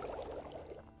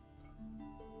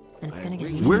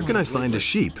 Where can I find a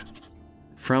sheep?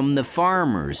 From the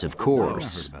farmers, of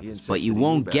course. But you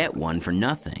won't get one for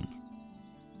nothing.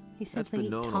 He simply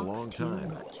talks too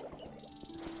much.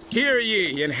 Hear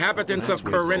ye, inhabitants of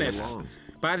Khorinis.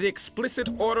 By the explicit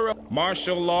order of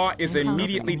martial law is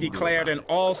immediately declared, and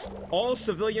all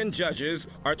civilian judges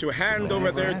are to hand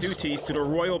over their duties to the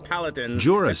royal paladins.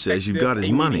 Jorah says you've got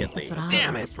his money.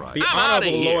 Damn it! The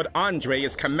Honorable Lord Andre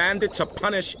is commanded to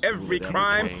punish every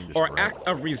crime or act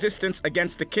of resistance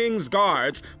against the king's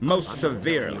guards most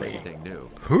severely.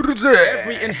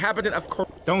 Every inhabitant of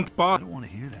Khorinis. Don't bother.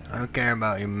 I don't care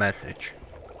about your message.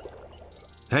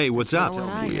 Hey, what's up?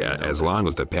 Yeah, as long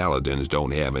as the paladins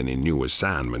don't have any new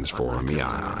assignments for me,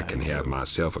 I can have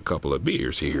myself a couple of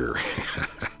beers here.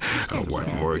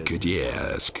 What more could you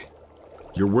ask?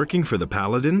 You're working for the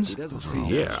paladins?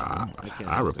 Yeah,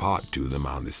 I report to them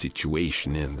on the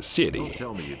situation in the city.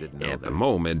 At the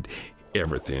moment,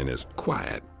 everything is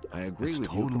quiet. I agree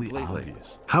with you completely.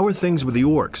 How are things with the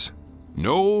orcs?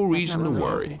 No reason to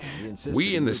worry.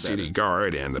 We in the city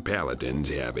guard and the paladins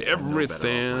have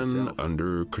everything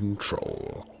under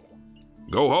control.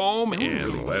 Go home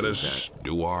and let us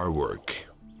do our work.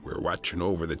 We're watching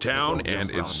over the town and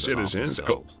its citizens.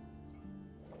 Oh.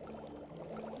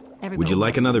 Would you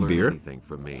like another beer?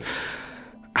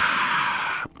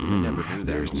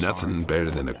 There's nothing better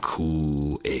than a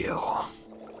cool ale.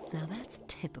 Now that's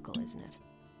typical, isn't it?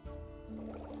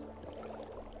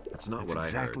 That's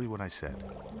exactly what I said.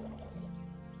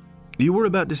 You were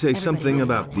about to say something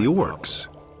about the orcs.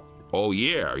 Oh,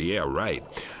 yeah, right.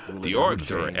 The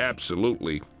orcs are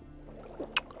absolutely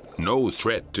no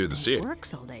threat to the city.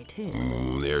 Works all day, too.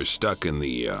 They're stuck in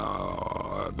the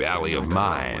Valley of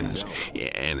Mines,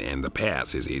 and the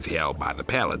pass is held by the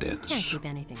paladins. Can't keep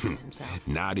anything to himself.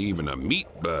 Not even a meat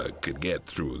bug could get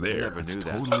through there. It's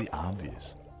totally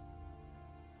obvious.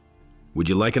 Would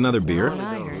you like another beer?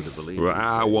 Well,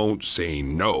 I won't say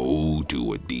no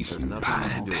to a decent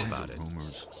pint.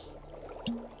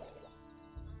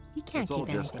 He can't keep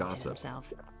anything to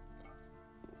himself.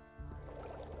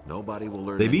 Nobody will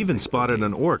learn. They've even spotted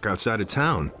an orc outside of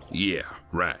town. Yeah,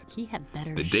 right. He had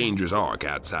better The dangerous orc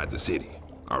outside the city.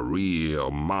 A real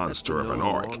monster of an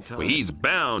orc. Well, he's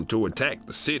bound to attack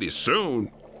the city soon.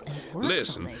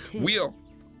 Listen, we'll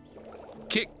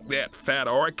kick that fat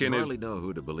orc in his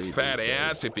fat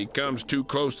ass if he comes too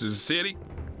close to the city.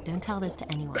 Don't tell this to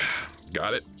anyone.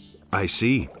 Got it? I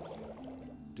see.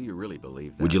 Do you really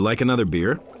believe that? Would you like another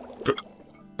beer?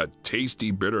 A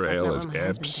tasty bitter ale is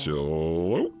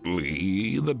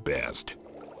absolutely the best.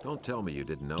 Don't tell me you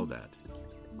didn't know that.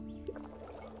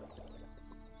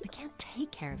 I can't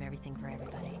take care of everything for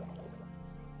everybody.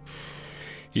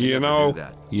 You know,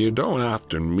 you don't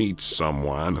often meet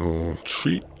someone who'll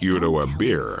treat you to a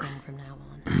beer.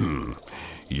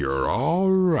 You're all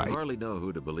right. You hardly know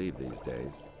who to believe these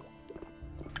days.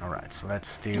 Alright, so let's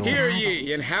steal. Hear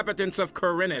ye, inhabitants of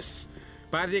Khorinis.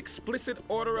 By the explicit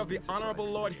order of the Honorable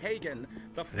Lord Hagen,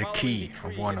 the key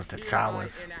of one of the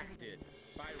towers,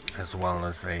 as well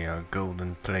as a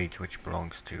golden plate which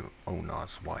belongs to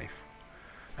Onar's wife,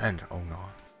 and Onar.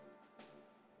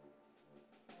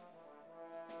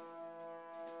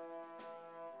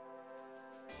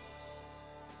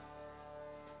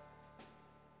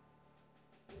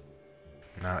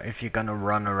 Now, if you're gonna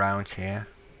run around here,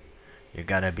 you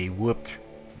gotta be whooped.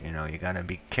 You know, you gotta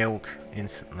be killed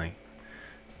instantly.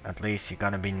 At least you're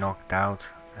gonna be knocked out,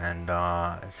 and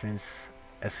since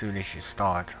as soon as you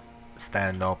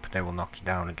stand up, they will knock you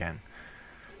down again.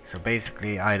 So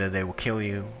basically, either they will kill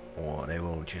you, or they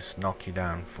will just knock you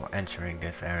down for entering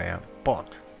this area.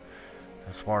 But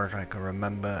as far as I can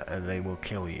remember, they will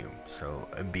kill you. So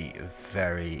be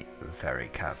very, very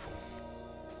careful.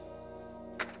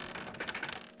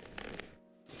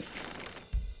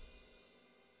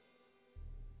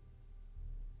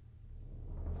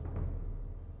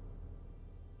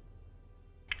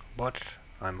 But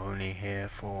I'm only here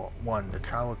for 1, the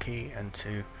tower key, and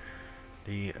 2,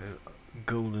 the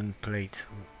golden plate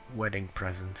wedding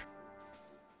present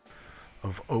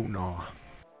of Onar.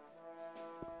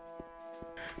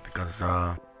 Because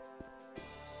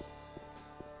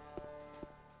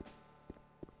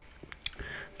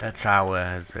That tower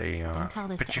has a Don't tell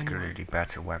this to particularly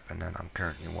better weapon than I'm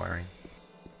currently wearing.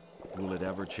 Will it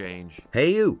ever change?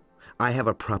 Hey, you. I have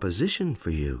a proposition for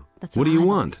you. What do you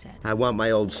want? I want my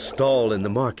old stall in the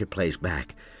marketplace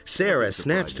back. Sarah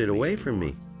snatched it away from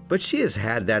me, but she has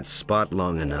had that spot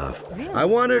long enough. I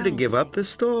want her to give up the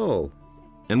stall.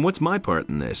 And what's my part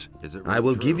in this? I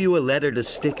will give you a letter to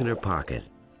stick in her pocket.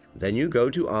 Then you go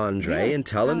to Andre and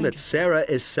tell him that Sarah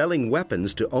is selling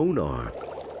weapons to Onar.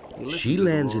 She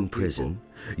lands in prison,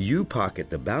 you pocket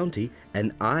the bounty,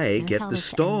 and I get the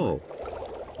stall.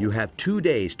 You have 2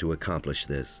 days to accomplish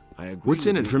this. What's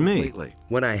in it for me?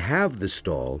 When I have the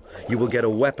stall, you will get a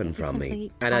weapon from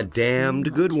me, and a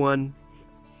damned good one.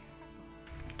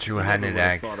 Two-handed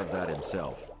axe.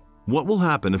 What will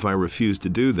happen if I refuse to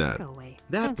do that?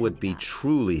 That would be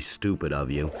truly stupid of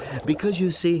you, because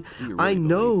you see, I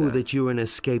know that you're an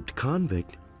escaped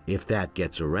convict. If that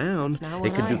gets around,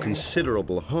 it could do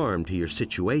considerable harm to your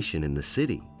situation in the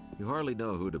city. You hardly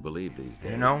know who to believe these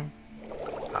days. You know?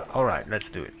 All right, let's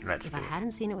do it. Let's If do I it.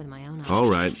 hadn't seen it with my own eyes. All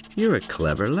right. You're a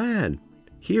clever lad.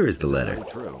 Here is the letter.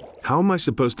 How am I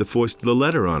supposed to foist the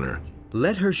letter on her?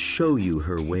 Let her show you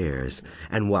her wares,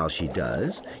 and while she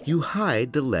does, you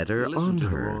hide the letter on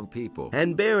her.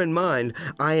 And bear in mind,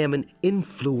 I am an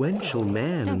influential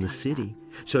man in the city,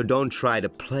 so don't try to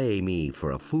play me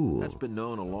for a fool. That's been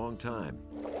known a long time.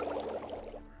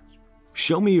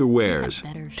 Show me your wares.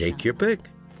 Take your pick.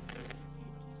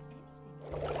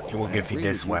 He will give you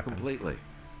this weapon. Completely.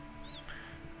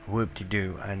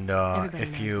 Whoop-de-doo. And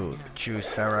if you choose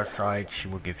Sarah's side, she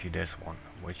will give you this one,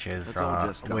 which is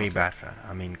way better.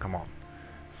 I mean, come on.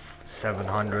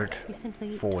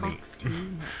 740.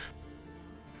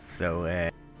 So,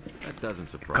 that doesn't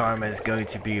surprise karma is going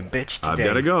to be a bitch today. I've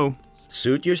got to go.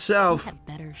 Suit yourself.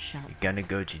 You're gonna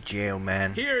go to jail,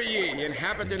 man. Hear ye,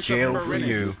 inhabitants Jail of for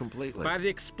you. Khorinis. By the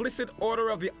explicit order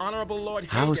of the Honorable Lord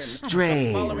How Hagen, strange.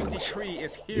 the following decree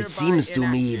is hereby It seems to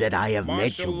me that I have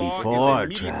met you Martial law is before,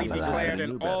 immediately declared traveler.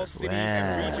 in all cities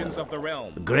and regions of the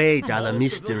realm. Great are the All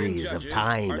mysteries civilian of judges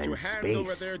time are to and hand over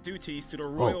space. their duties to the Oh,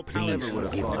 royal please palace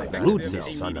forgive my effective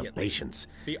rudeness, son of immediately. patience.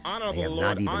 The I Honorable have Lord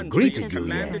not even Andre greeted is you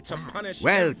commanded yet. to punish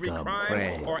every Welcome, crime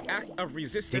friend. or act of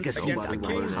resistance Take a seat against the on my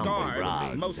king's humble guards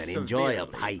rugs most and enjoy a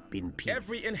severely. pipe in peace.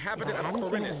 Every inhabitant of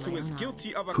Khorinis who is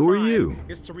guilty of a Who are crime you?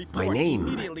 is to My report name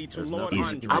immediately to Lord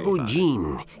is Andre. Abu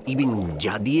Jin ibn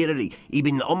Jadir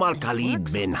ibn Omar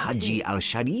Khalid bin Haji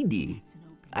al-Sharidi.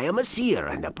 I am a seer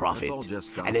and a prophet,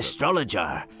 an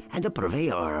astrologer and a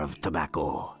purveyor of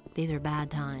tobacco. These are bad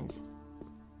times.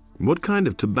 What kind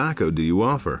of tobacco do you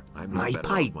offer? My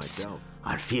pipes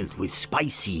are filled with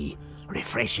spicy,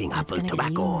 refreshing apple gonna get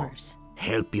tobacco. yours.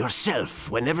 Help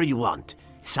yourself whenever you want,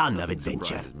 son of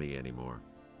adventure. Me anymore.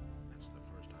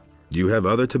 Do you have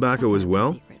other tobacco as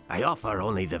well? I offer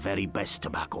only the very best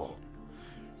tobacco.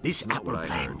 This apple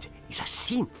plant is a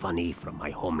symphony from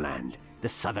my homeland, the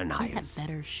Southern Isles.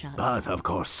 Better shut up. But, of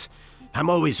course, I'm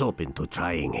always open to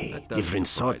trying a different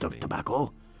sort of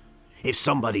tobacco. If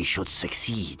somebody should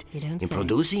succeed in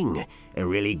producing a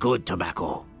really good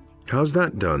tobacco. How's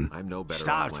that done?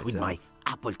 Start with my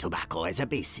apple tobacco as a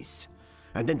basis,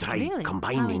 and then try Really?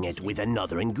 combining it with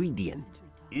another ingredient.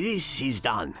 This is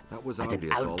done at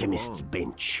an alchemist's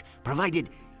bench, provided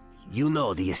you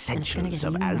know the essentials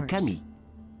of alchemy.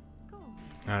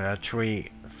 There are three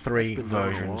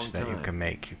versions that you can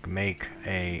make. You can make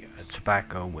a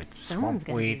tobacco with Someone's swamp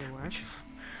gonna do wheat, the work. which is,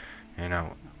 you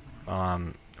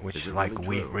know, which is like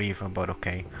wheat reefer, but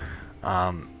okay.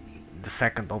 The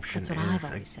second option That's what I've is,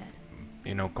 always said.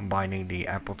 you know, combining the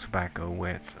apple tobacco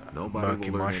with Nobody murky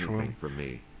will learn mushroom. anything from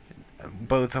me.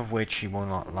 Both of which he will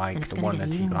not And like. it's The gonna one get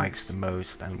that he even likes worse. the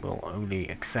most and will only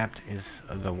accept is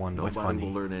the one with Nobody honey.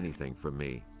 will learn anything from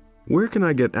me. Where can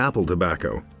I get apple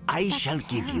tobacco? I shall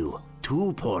give you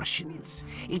 2 portions.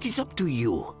 It is up to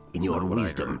you, in your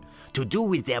wisdom, to do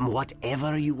with them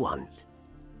whatever you want.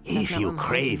 If not you what my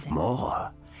crave husband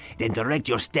more, then direct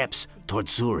your steps toward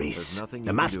Suris,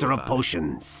 the master of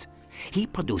potions. He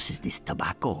produces this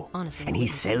tobacco, Honestly, and he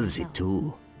sells it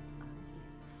too.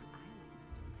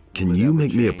 Can you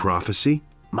make me a prophecy?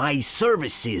 My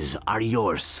services are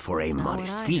yours for a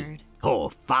modest what I fee. heard. Oh,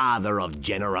 father of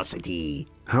generosity.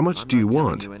 How much do you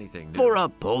want? For a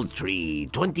paltry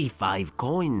 25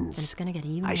 coins. And it's gonna get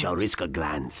even I shall worse. risk a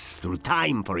glance through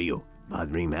time for you.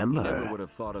 But remember, Never would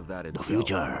have thought of that the himself.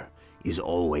 future is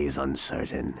always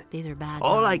uncertain. These are bad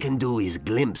All I times. can do is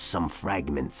glimpse some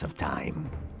fragments of time.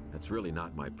 That's really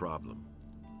not my problem.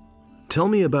 Tell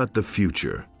me about the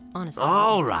future. Honestly,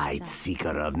 All that's what I right, said. seeker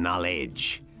of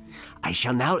knowledge. I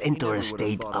shall now enter never a would have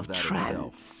state thought of of that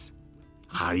trance.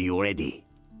 Are you ready?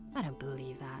 I don't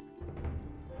believe that.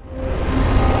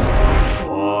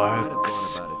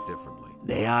 Orcs.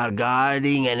 They are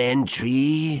guarding an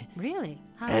entry. Really?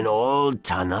 An old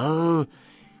tunnel.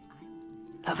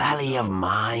 A valley of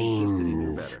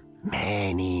mines.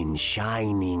 Men in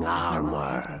shining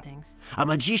armor. A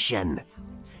magician.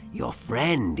 Your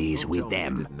friend is with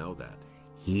them.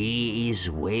 He is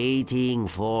waiting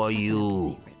for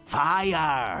you.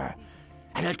 Fire!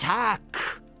 An attack!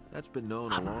 That's been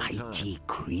known a mighty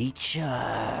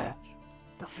creature.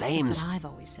 The flames. That's what I've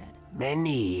always said.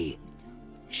 Many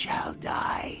shall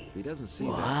die. He doesn't see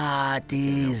what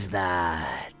is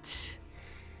that?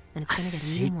 And it's a gonna get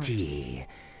even worse. city.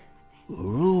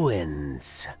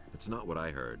 Ruins. It's not what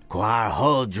I heard.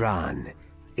 Quarholdron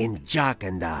in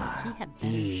Jarkandar.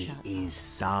 He is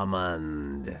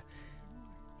summoned.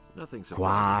 Nothing.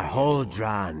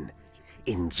 Quarholdron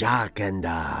in And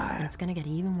Jarkandar. it's gonna get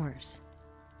even worse.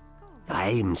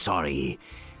 I'm sorry.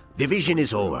 The vision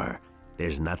is over.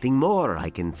 There's nothing more I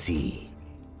can see.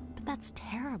 But that's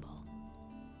terrible.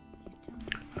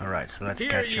 Alright, so let's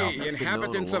Hear catch up ye,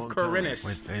 inhabitants of Khorinis.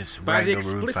 with this By the Rangaroo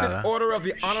explicit fella. order of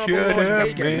the Honorable Shut Lord up,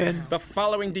 Hagen, man. the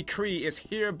following decree is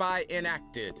hereby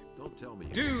enacted.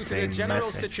 Due to the Same general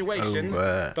message situation,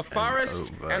 over the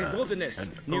forest and and over wilderness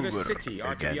and near the over city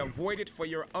are to be again. avoided for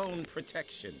your own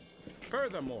protection.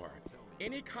 Furthermore,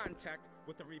 any contact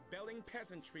with the rebelling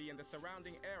peasantry in the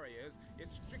surrounding areas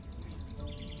is strictly...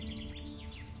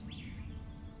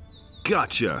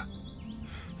 Gotcha.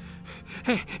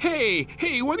 Hey,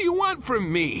 what do you want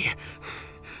from me?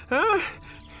 Huh?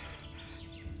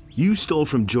 You stole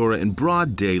from Jorah in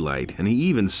broad daylight, and he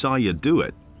even saw you do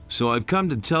it. So I've come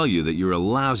to tell you that you're a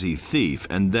lousy thief,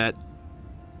 and that...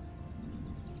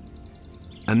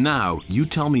 And now, you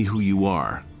tell me who you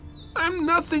are. I'm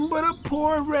nothing but a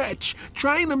poor wretch,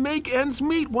 trying to make ends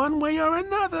meet one way or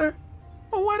another.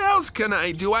 Well, what else can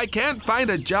I do? I can't find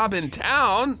a job in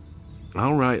town.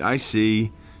 All right, I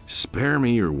see. Spare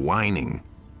me your whining.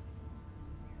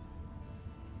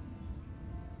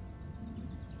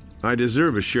 I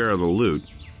deserve a share of the loot.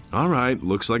 All right,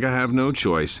 looks like I have no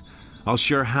choice. I'll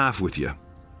share half with you.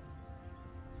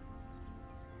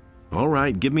 All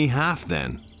right, give me half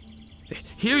then.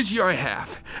 Here's your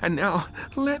half, and now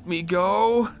let me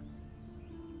go.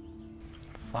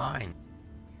 Fine.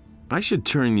 I should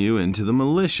turn you into the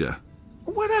militia.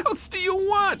 What else do you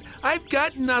want? I've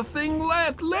got nothing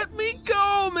left. Let me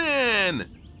go, man.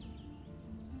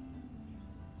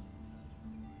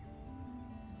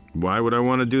 Why would I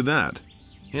want to do that?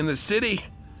 In the city,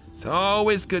 it's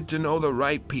always good to know the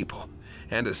right people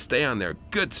and to stay on their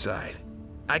good side.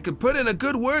 I could put in a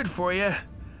good word for you.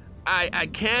 I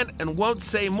can't and won't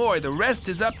say more. The rest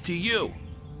is up to you.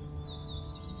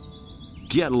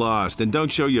 Get lost and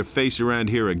don't show your face around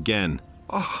here again.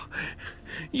 Oh,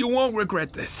 you won't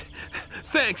regret this.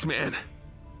 Thanks, man.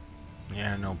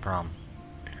 Yeah, no problem.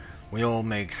 We all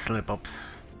make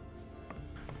slip-ups.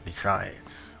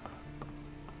 Besides,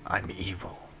 I'm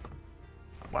evil.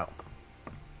 Well,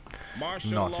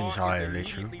 not entirely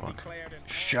true, but...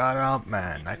 Shut up,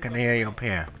 man. I can hear you up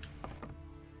here.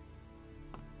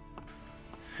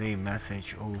 Same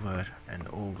message over and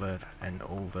over and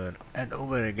over and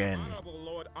over again. Honorable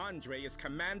Lord Andre is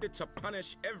commanded to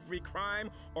punish every crime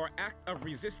or act of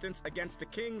resistance against the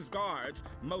king's guards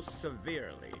most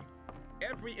severely.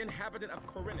 Every inhabitant of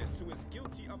Khorinis who is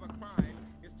guilty of a crime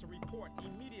is to report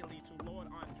immediately to Lord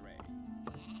Andre.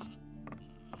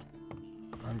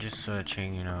 I'm just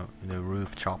searching, you know, the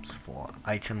rooftops for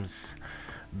items,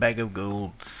 bag of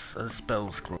golds, a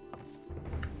spell scroll,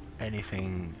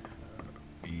 anything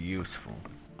useful.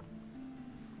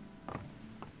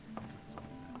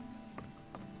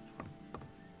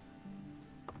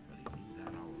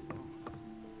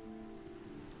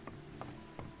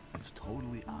 It's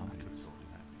totally obvious.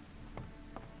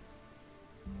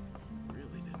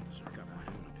 Really didn't deserve. I got my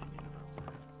own opinion about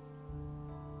that.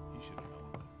 You should have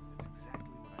known that. It's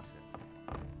exactly what I said.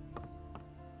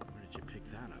 Where did you pick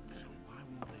that up then? So why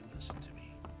won't they listen to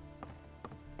me?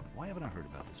 Why haven't I heard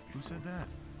about this before? Who said that?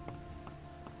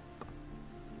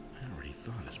 I already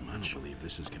thought as much. I don't believe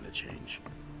this is gonna change.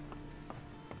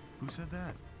 Who said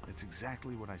that? That's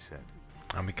exactly what I said.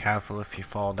 And be careful, if you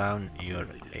fall down, you're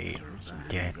a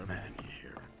dead man.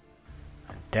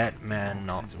 A dead man,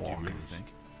 not walking.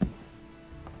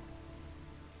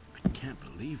 I can't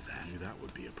believe that. I knew that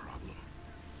would be a problem.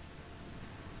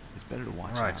 It's better to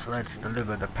watch. Right, so let's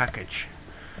deliver the package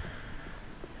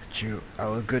to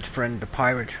our good friend the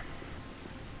pirate.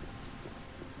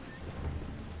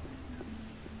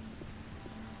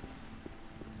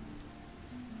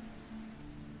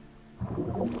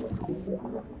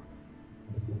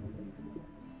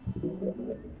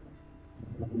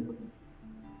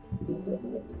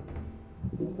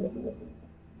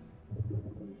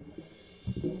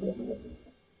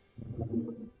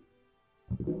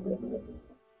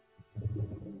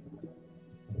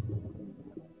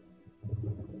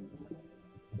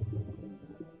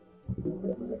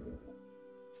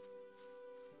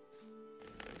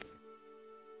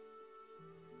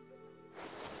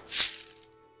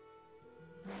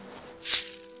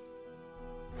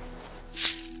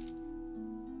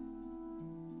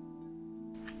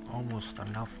 almost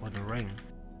enough for the ring.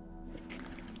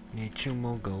 Need 2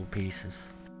 more gold pieces.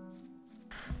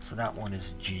 So that one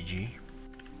is GG.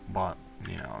 But,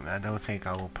 you know, I don't think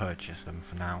I will purchase them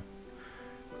for now.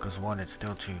 Because 1, it's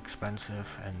still too expensive,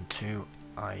 and 2,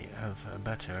 I have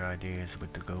better ideas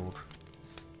with the gold.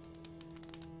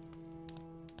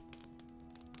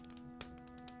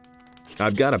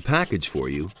 I've got a package for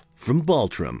you from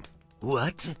Baltram.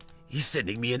 What? He's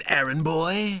sending me an errand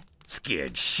boy?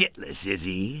 Scared shitless, is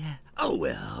he? Oh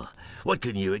well, what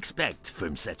can you expect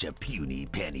from such a puny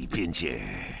penny pincher?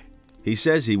 He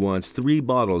says he wants 3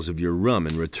 bottles of your rum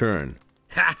in return.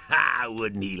 Ha ha!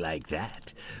 Wouldn't he like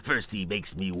that? First he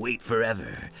makes me wait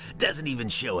forever, doesn't even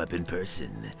show up in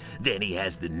person. Then he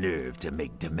has the nerve to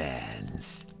make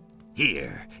demands.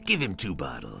 Here, give him 2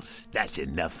 bottles. That's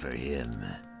enough for him.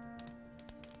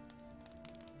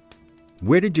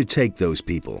 Where did you take those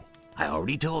people? I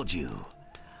already told you.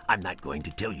 I'm not going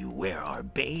to tell you where our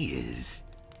bay is.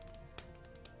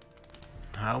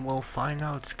 I will find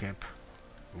out, Skip.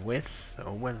 With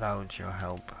or without your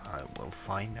help, I will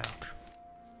find out.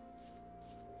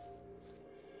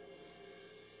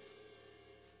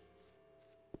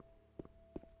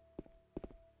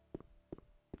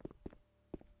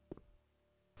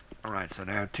 Alright, so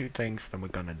there are 2 things that we're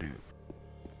gonna do.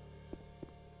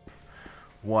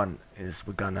 One is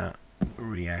we're gonna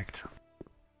react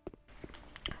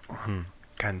on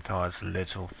Kanthar's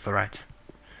little threat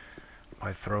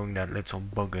by throwing that little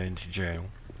bugger into jail.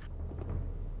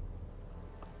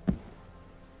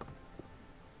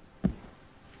 And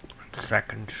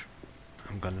second,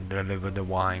 I'm gonna deliver the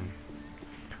wine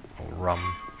or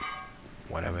rum,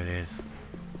 whatever it is,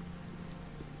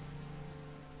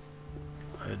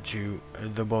 to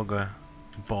the bugger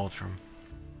Baltram.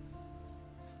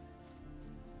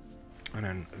 And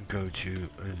then go to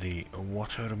the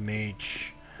water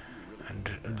mage and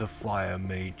the fire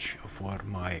mage for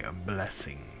my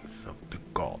blessings of the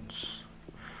gods.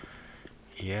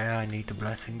 Yeah, I need the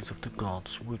blessings of the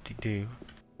gods. Would-de-do.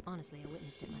 Honestly, I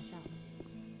witnessed it myself.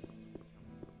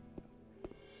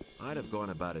 I'd have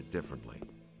gone about it differently.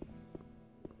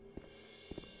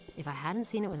 If I hadn't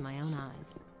seen it with my own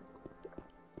eyes.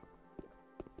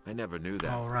 I never knew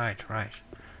that. Oh, right.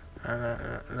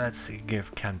 Let's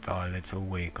give Kanthar a little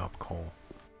wake-up call.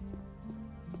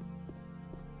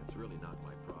 That's really not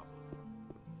my problem.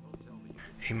 Don't tell me.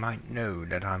 He might know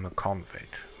that I'm a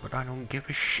convict, but I don't give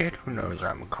a shit who knows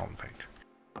I'm a convict.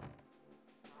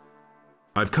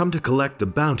 I've come to collect the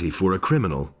bounty for a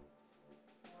criminal.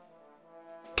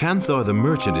 Kanthar the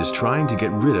merchant is trying to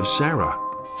get rid of Sarah.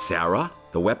 Sarah?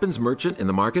 The weapons merchant in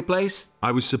the marketplace?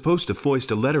 I was supposed to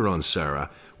foist a letter on Sarah,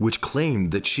 which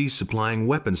claimed that she's supplying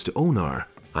weapons to Onar.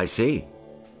 I see.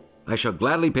 I shall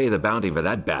gladly pay the bounty for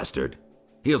that bastard.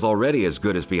 He is already as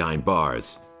good as behind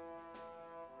bars.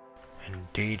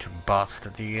 Indeed,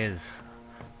 bastard he is.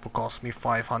 Will cost me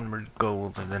 500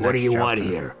 gold in the next What do you want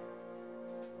chapter. here?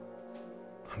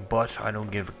 But I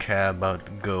don't give a care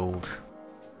about gold.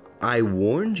 I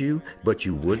warned you, but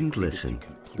you wouldn't listen.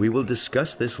 We will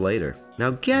discuss this later.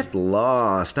 Now get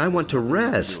lost. I want to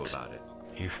rest.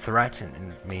 You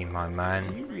threatened me, my man.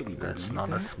 That's not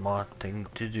a smart thing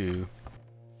to do.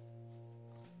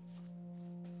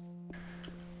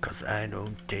 'Cause I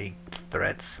don't take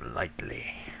threats lightly.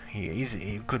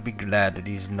 He could be glad that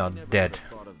he's not dead.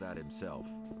 Thought of that himself.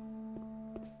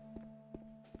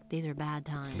 These are bad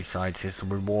times. Besides, his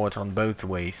reward on both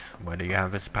ways, whether you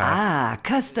have his pass Ah,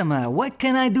 customer, what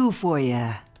can I do for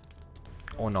you?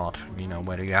 or not. You know,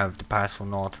 whether you have the pass or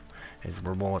not, his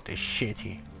reward is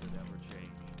shitty.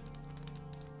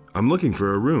 I'm looking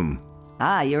for a room.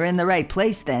 Ah, you're in the right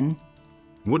place then.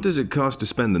 What does it cost to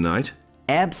spend the night?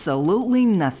 Absolutely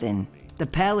nothing. The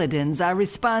paladins are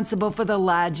responsible for the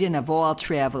lodging of all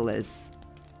travelers.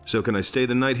 So can I stay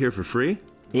the night here for free?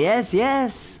 Yes,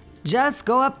 yes. Just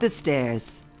go up the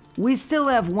stairs. We still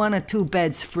have 1 or 2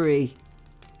 beds free.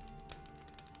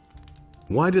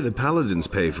 Why do the paladins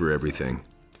pay for everything?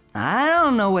 I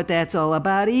don't know what that's all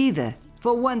about either.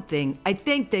 For one thing, I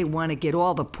think they want to get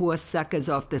all the poor suckers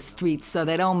off the streets so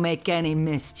they don't make any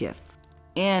mischief.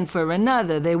 And for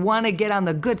another, they want to get on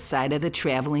the good side of the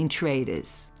traveling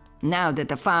traders. Now that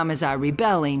the farmers are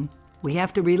rebelling, we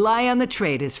have to rely on the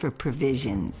traders for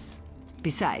provisions.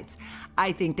 Besides,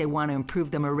 I think they want to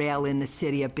improve the morale in the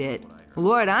city a bit.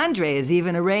 Lord Andre has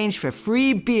even arranged for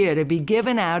free beer to be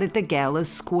given out at the Gala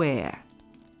Square.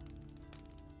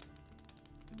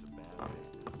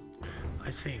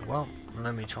 I see. Well,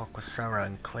 let me talk with Sarah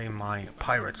and claim my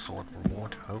pirate sword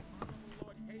reward. Oh.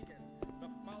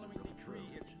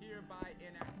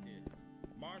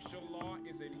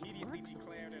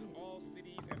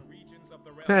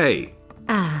 Hey!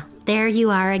 Ah, there you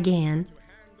are again.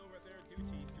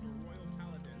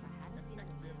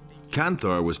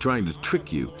 Canthar was trying to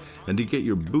trick you and to get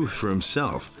your booth for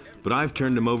himself, but I've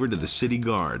turned him over to the city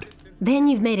guard. Then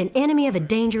you've made an enemy of a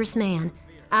dangerous man.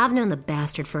 I've known the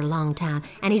bastard for a long time,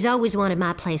 and he's always wanted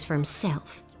my place for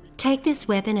himself. Take this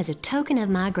weapon as a token of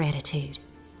my gratitude.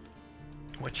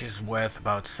 Which is worth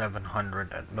about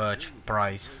 700 at merchant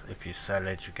price. If you sell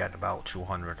it, you get about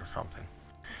 200 or something.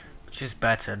 Which is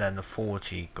better than the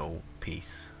 40 gold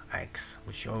piece axe,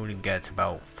 which you only get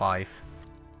about 5.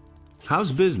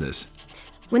 How's business?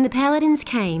 When the Paladins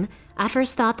came, I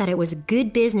first thought that it was a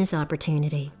good business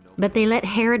opportunity, but they let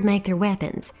Herod make their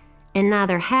weapons, and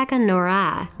neither Hakon nor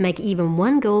I make even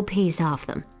 1 gold piece off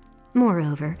them.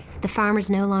 Moreover, the farmers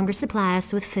no longer supply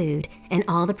us with food, and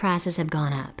all the prices have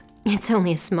gone up. It's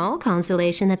only a small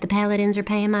consolation that the Paladins are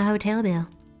paying my hotel bill.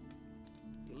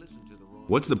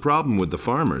 What's the problem with the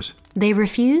farmers? They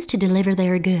refuse to deliver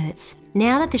their goods.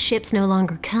 Now that the ships no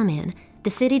longer come in, the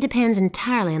city depends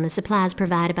entirely on the supplies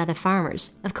provided by the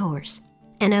farmers, of course.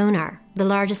 An owner, the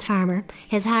largest farmer,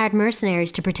 has hired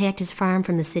mercenaries to protect his farm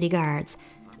from the city guards.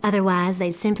 Otherwise,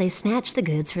 they'd simply snatch the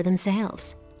goods for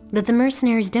themselves. But the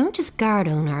mercenaries don't just guard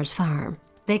Onar's farm.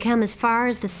 They come as far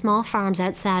as the small farms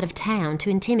outside of town to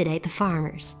intimidate the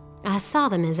farmers. I saw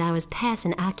them as I was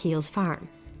passing Akil's farm.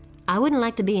 I wouldn't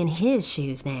like to be in his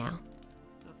shoes now.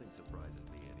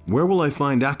 Where will I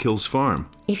find Akil's farm?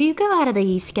 If you go out of the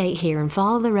east gate here and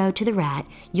follow the road to the right,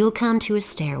 you'll come to a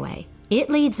stairway. It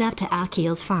leads up to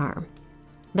Akil's farm.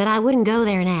 But I wouldn't go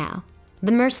there now.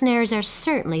 The mercenaries are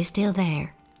certainly still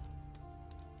there.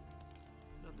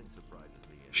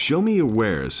 Show me your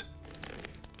wares.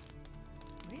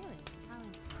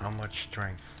 How much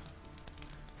strength?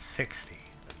 60.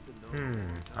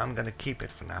 I'm gonna keep it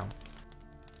for now.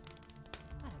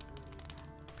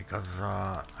 Because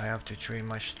I have to train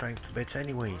my strength a bit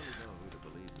anyways.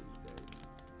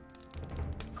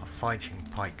 A fighting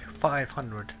pike,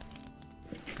 500.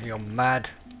 You're mad.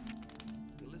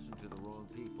 You listen to the wrong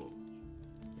people.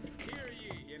 Hear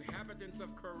ye, inhabitants of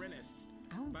Khorinis.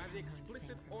 By the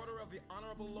explicit order of the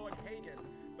Honorable Lord Hagen,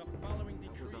 the following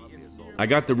decree is here. I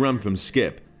got the rum from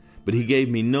Skip, but he gave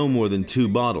me no more than 2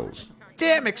 bottles.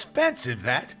 Damn expensive,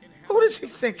 that. Who does he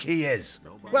think he is?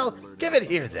 Well, give it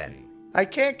here then. I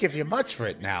can't give you much for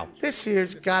it now. This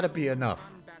here's gotta be enough.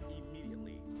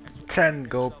 10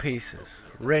 gold pieces.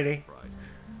 Really?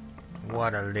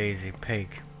 What a lazy pig.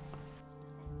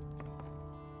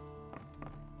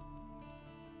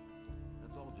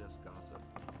 That's all just gossip.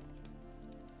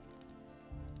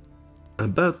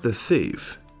 About the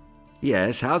thief.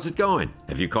 Yes, how's it going?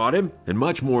 Have you caught him? And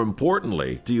much more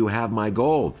importantly, do you have my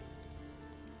gold?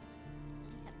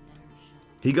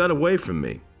 He got away from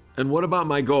me. And what about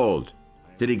my gold?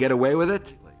 Did he get away with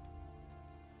it?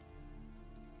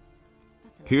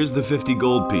 Here's the 50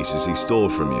 gold pieces he stole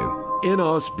from you.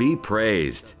 Innos be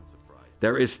praised.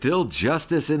 There is still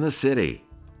justice in the city.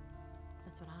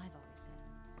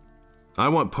 I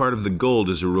want part of the gold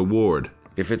as a reward.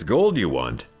 If it's gold you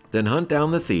want, then hunt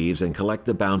down the thieves and collect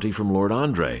the bounty from Lord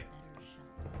Andre.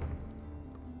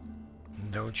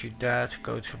 Don't you dare to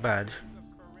go to bed.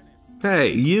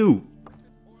 Hey, you!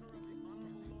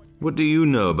 What do you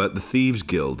know about the Thieves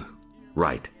Guild?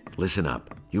 Right. Listen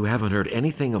up. You haven't heard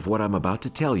anything of what I'm about to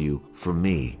tell you from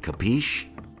me, capiche?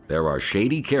 There are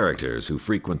shady characters who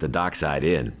frequent the Dockside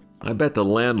Inn. I bet the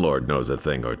landlord knows a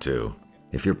thing or two.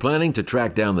 If you're planning to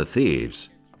track down the thieves,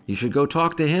 you should go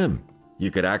talk to him.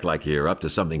 You could act like you're up to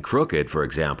something crooked, for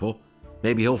example.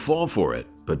 Maybe he'll fall for it,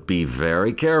 but be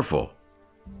very careful.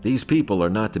 These people are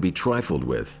not to be trifled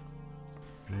with.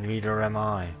 Neither am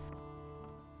I.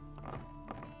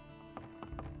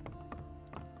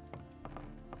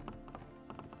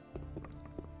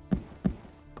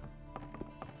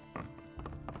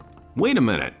 Wait a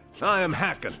minute. I am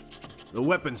Hakon, the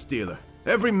weapons dealer.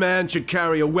 Every man should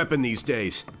carry a weapon these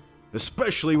days,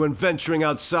 especially when venturing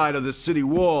outside of the city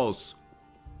walls.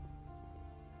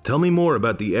 Tell me more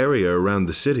about the area around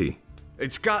the city.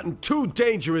 It's gotten too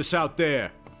dangerous out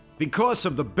there. Because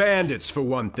of the bandits, for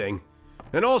one thing.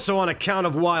 And also on account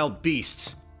of wild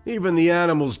beasts. Even the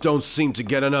animals don't seem to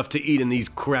get enough to eat in these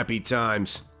crappy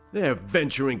times. They're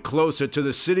venturing closer to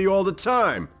the city all the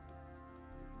time.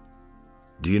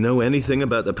 Do you know anything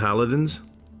about the Paladins?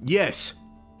 Yes.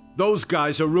 Those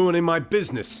guys are ruining my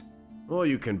business. All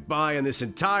you can buy in this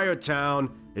entire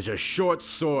town is a short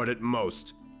sword at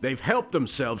most. They've helped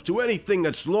themselves to anything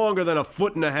that's longer than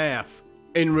 1.5 feet.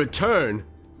 In return,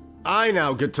 I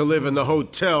now get to live in the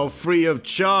hotel free of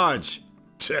charge.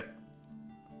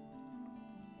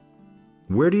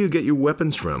 Where do you get your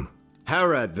weapons from?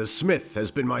 Harad the smith has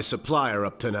been my supplier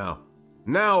up to now.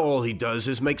 Now all he does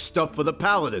is make stuff for the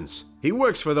Paladins. He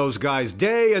works for those guys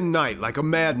day and night like a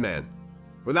madman,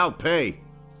 without pay.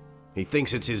 He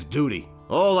thinks it's his duty.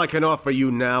 All I can offer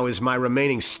you now is my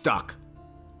remaining stock.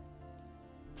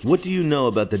 What do you know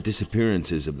about the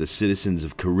disappearances of the citizens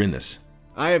of Khorinis?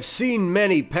 I have seen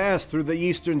many pass through the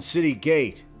eastern city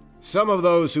gate. Some of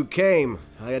those who came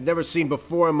I had never seen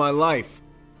before in my life.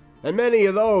 And many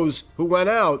of those who went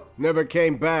out never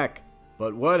came back.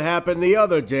 But what happened the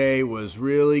other day was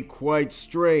really quite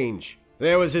strange.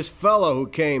 There was this fellow who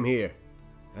came here.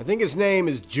 I think his name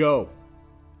is Joe.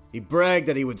 He bragged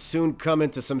that he would soon come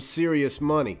into some serious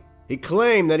money. He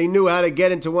claimed that he knew how to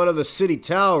get into one of the city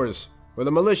towers where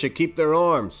the militia keep their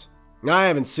arms. I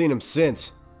haven't seen him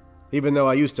since, even though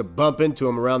I used to bump into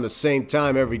him around the same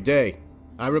time every day.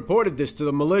 I reported this to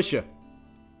the militia.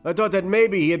 I thought that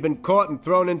maybe he had been caught and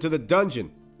thrown into the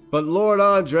dungeon. But Lord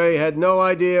Andre had no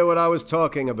idea what I was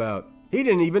talking about. He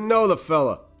didn't even know the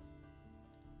fella.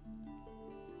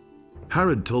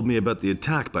 Harrod told me about the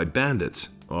attack by bandits.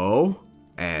 Oh?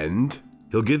 And?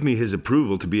 He'll give me his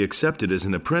approval to be accepted as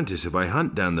an apprentice if I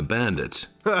hunt down the bandits.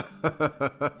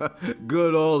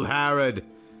 Good old Harrod.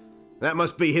 That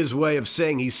must be his way of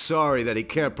saying he's sorry that he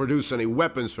can't produce any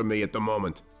weapons for me at the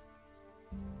moment.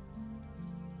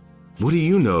 What do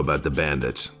you know about the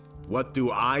bandits? What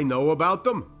do I know about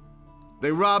them?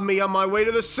 They robbed me on my way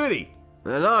to the city,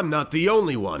 and I'm not the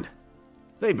only one.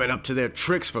 They've been up to their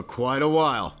tricks for quite a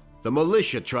while. The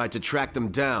militia tried to track them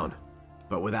down,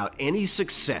 but without any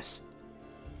success.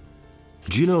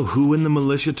 Do you know who in the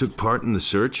militia took part in the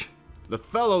search? The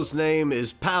fellow's name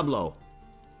is Pablo.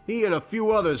 He and a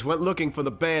few others went looking for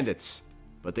the bandits,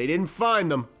 but they didn't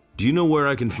find them. Do you know where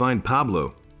I can find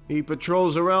Pablo? He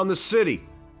patrols around the city.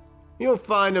 You'll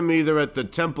find him either at the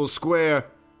Temple Square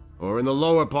or in the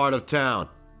lower part of town.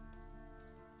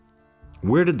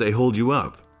 Where did they hold you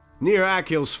up? Near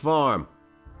Akhil's farm.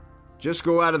 Just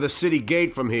go out of the city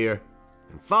gate from here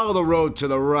and follow the road to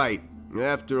the right.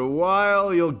 After a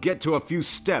while, you'll get to a few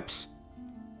steps.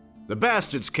 The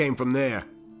bastards came from there.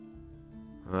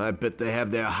 I bet they have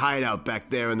their hideout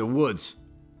back there in the woods.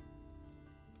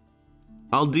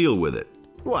 I'll deal with it.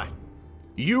 What?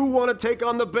 You want to take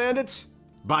on the bandits?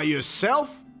 By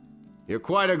yourself? You're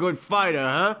quite a good fighter,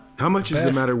 huh? How much is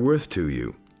the matter worth to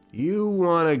you? You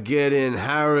want to get in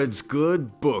Harrod's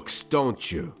good books,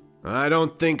 don't you? I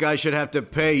don't think I should have to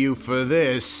pay you for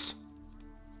this.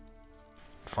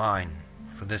 Fine.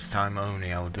 For this time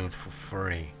only, I'll do it for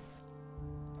free.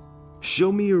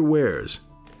 Show me your wares.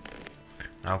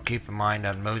 Now keep in mind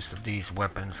that most of these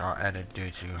weapons are added due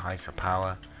to heights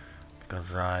power, because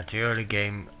the early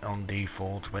game on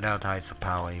default, without heights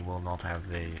power, you will not have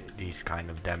these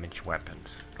kind of damage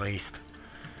weapons. At least,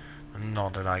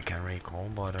 not that I can recall,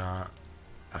 but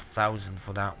 1,000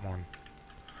 for that one.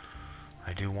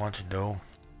 I do want it though,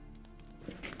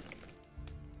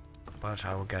 but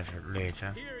I will get it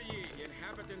later. Hear ye,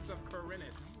 inhabitants of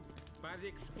Khorinis. By the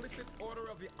explicit order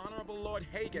of the Honorable Lord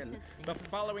Hagen, the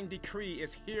following decree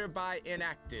is hereby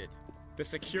enacted. The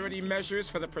security measures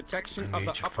for the protection of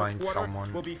the upper quarter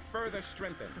will be further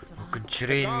strengthened. Who could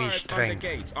train me strength. On the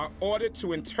gates are ordered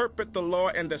to interpret the law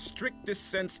in the strictest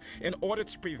sense in order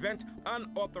to prevent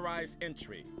unauthorized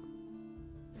entry.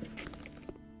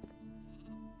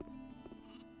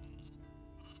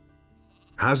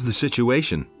 How's the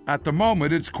situation? At the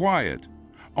moment, it's quiet.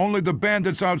 Only the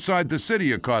bandits outside the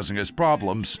city are causing us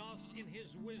problems.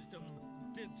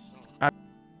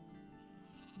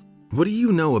 What do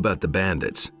you know about the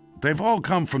bandits? They've all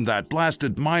come from that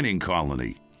blasted mining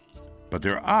colony. But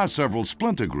there are several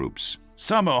splinter groups.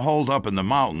 Some are holed up in the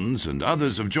mountains, and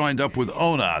others have joined up with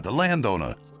Ona, the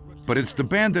landowner. But it's the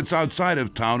bandits outside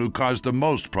of town who cause the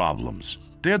most problems.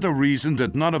 They're the reason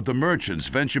that none of the merchants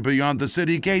venture beyond the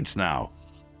city gates now.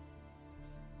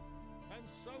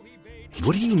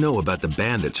 What do you know about the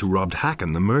bandits who robbed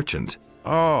Hakon the merchant?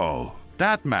 Oh,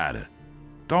 that matter.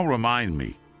 Don't remind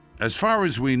me. As far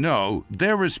as we know,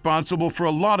 they're responsible for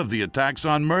a lot of the attacks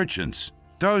on merchants.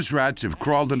 Those rats have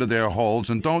crawled into their holes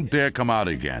and don't dare come out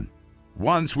again.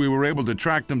 Once we were able to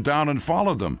track them down and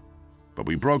follow them, but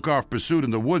we broke off pursuit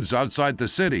in the woods outside the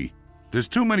city. There's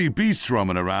too many beasts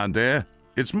roaming around there.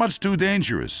 It's much too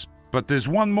dangerous. But there's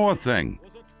one more thing.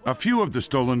 A few of the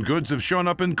stolen goods have shown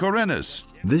up in Khorinis.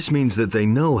 This means that they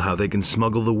know how they can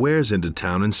smuggle the wares into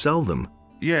town and sell them.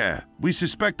 Yeah, we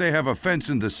suspect they have a fence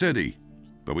in the city,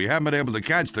 but we haven't been able to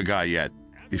catch the guy yet.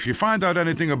 If you find out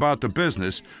anything about the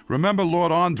business, remember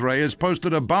Lord Andre has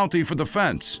posted a bounty for the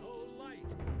fence.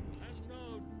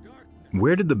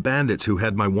 Where did the bandits who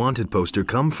had my wanted poster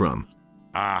come from?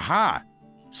 Aha!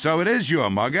 So it is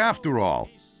your mug after all.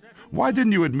 Why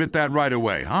didn't you admit that right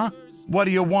away, huh? What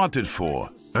do you want it for?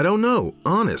 I don't know,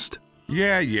 honest.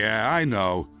 Yeah, I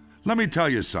know. Let me tell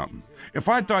you something. If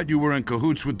I thought you were in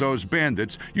cahoots with those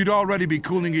bandits, you'd already be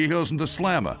cooling your heels in the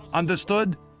slammer.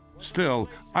 Understood? Still,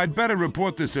 I'd better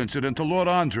report this incident to Lord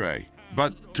Andre.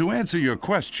 But to answer your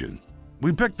question,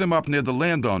 we picked them up near the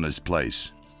landowner's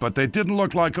place, but they didn't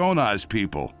look like Onar's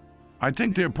people. I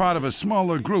think they're part of a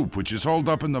smaller group which is holed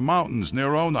up in the mountains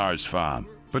near Onar's farm.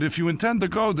 But if you intend to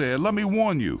go there, let me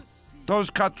warn you, those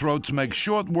cutthroats make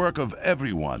short work of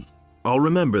everyone. I'll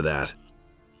remember that.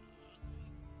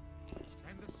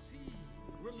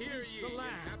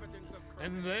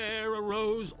 And there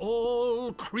arose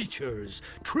all creatures,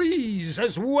 trees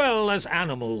as well as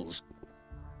animals.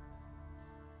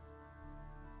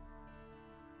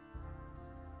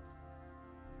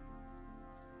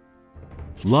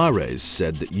 Lares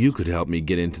said that you could help me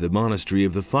get into the Monastery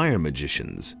of the Fire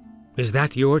Magicians. Is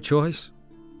that your choice?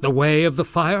 The Way of the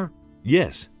Fire?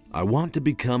 Yes, I want to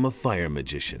become a fire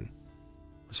magician.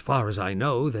 As far as I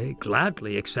know, they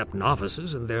gladly accept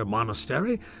novices in their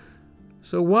monastery.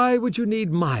 So why would you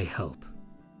need my help?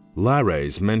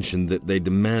 Lares mentioned that they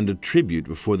demand a tribute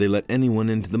before they let anyone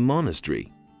into the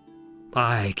monastery.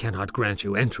 I cannot grant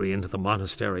you entry into the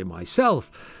monastery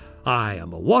myself. I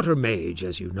am a water mage,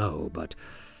 as you know, but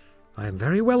I am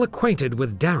very well acquainted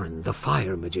with Darren, the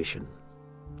fire magician.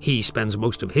 He spends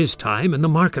most of his time in the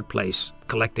marketplace,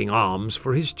 collecting alms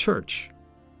for his church.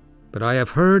 But I have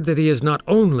heard that he is not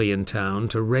only in town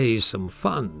to raise some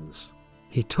funds.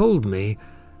 He told me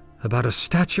about a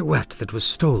statuette that was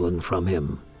stolen from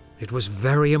him. It was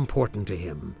very important to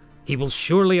him. He will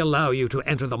surely allow you to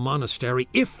enter the monastery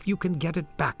if you can get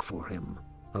it back for him.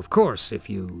 Of course, if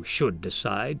you should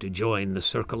decide to join the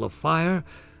Circle of Fire,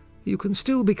 you can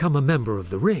still become a member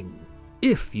of the Ring.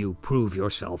 If you prove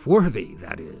yourself worthy,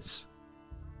 that is.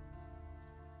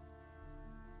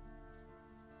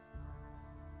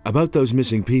 About those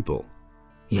missing people.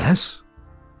 Yes?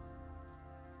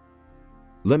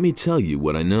 Let me tell you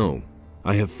what I know.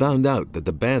 I have found out that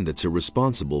the bandits are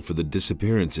responsible for the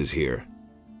disappearances here.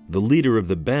 The leader of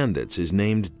the bandits is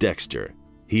named Dexter.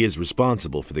 He is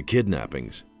responsible for the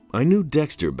kidnappings. I knew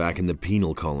Dexter back in the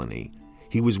penal colony.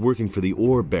 He was working for the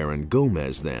ore baron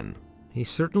Gomez then. He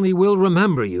certainly will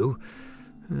remember you.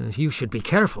 You should be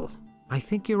careful. I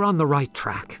think you're on the right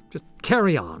track. Just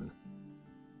carry on.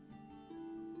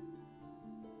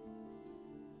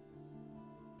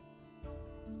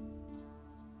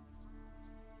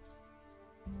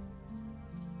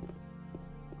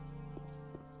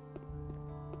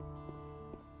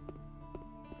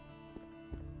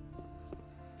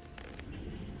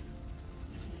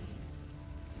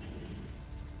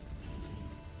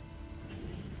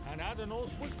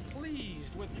 Adanos was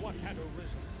pleased with what had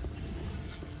arisen.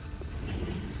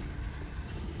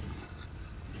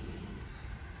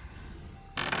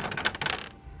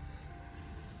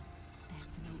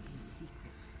 That's an open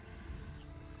secret.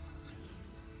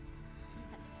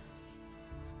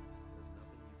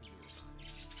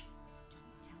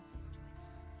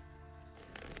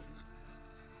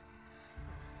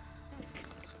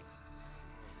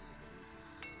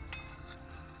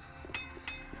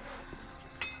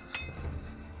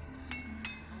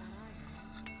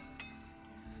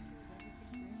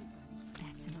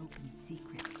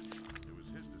 Secret. It was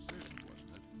his decision,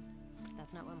 wasn't it?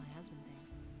 That's not what my husband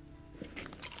thinks.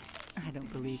 I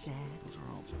don't believe that. Those are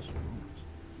all just rumors.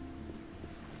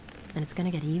 And it's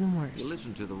gonna get even worse. You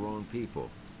listen to the wrong people.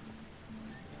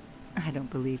 I don't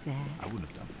believe that. I wouldn't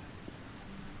have done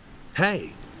that.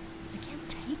 Hey! I can't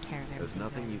take care of everything. There's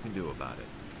nothing you can do about it.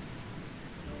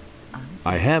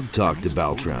 Honestly, I have talked to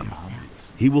Baltram.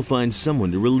 He will find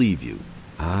someone to relieve you.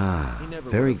 Ah,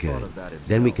 very good.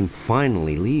 Then we can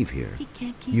finally leave here.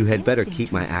 You had better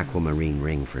keep my aquamarine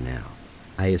ring for now.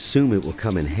 I assume it will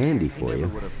come in handy for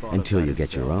you until you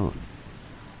get your own.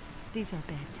 These are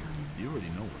bad times. You already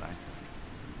know what I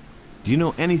think. Do you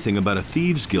know anything about a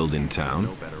thieves' guild in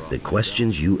town? The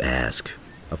questions you ask.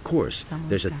 Of course,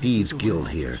 there's a thieves' guild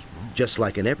here, just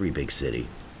like in every big city.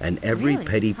 And every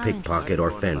petty pickpocket or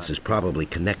fence is probably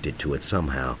connected to it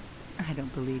somehow. I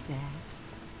don't believe that.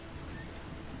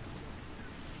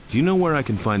 Do you know where I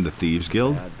can find the Thieves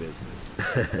Guild? Bad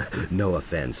business. No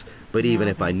offense, but even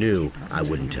if I knew, I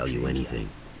wouldn't tell you anything.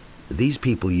 These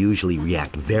people usually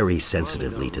react very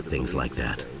sensitively to things like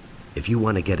that. If you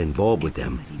want to get involved with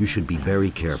them, you should be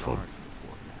very careful.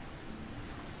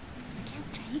 I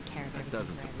can't take care of everything. That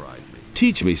doesn't surprise me.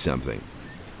 Teach me something.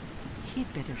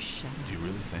 He'd better shut up. Do you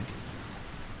really think?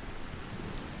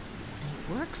 And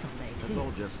he works all day, too. That's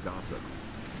all just gossip.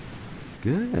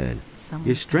 Good.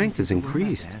 Your strength has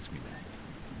increased.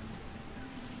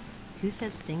 Who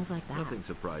says things like that? Nothing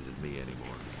surprises me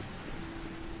anymore.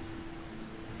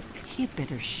 He'd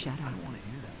better shut up. I don't want to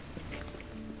hear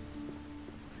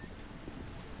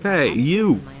that. Hey,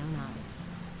 you! In my own eyes.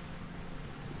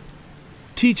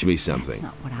 Teach me something. That's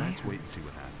not what I Let's heard. wait and see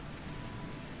what happens.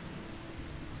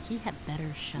 He had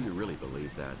better shut Do you up. really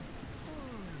believe that?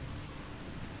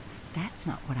 That's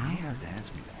not what I You don't heard. have to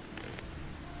ask me that.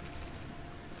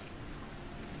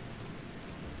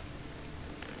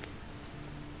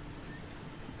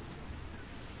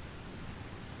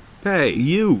 Hey,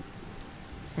 you!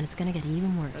 And it's gonna get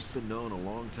even That's worse. been known a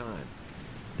long time.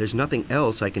 There's nothing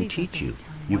else I can teach you.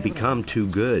 You've become too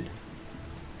good.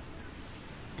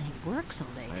 And he works all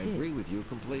day, I too. agree with you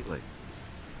completely.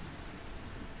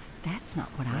 That's not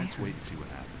what I Let's heard. wait and see what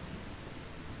happens.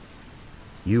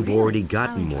 You've Really? already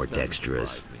gotten How more Doesn't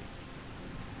dexterous. surprise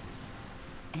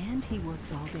me. And he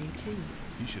works all day too.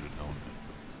 You should have known that.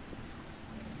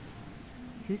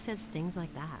 Who says things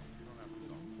like that? You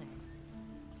don't say.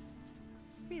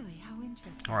 Really, how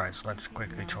interesting. Alright, so let's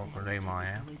quickly talk with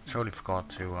Amaya. Totally forgot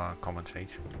to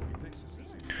commentate.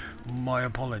 My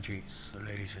apologies,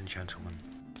 ladies and gentlemen.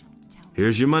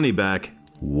 Here's your money back.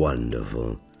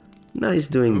 Wonderful. Nice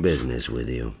doing business with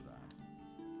you.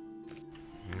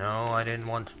 No, I didn't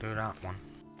want to do that one.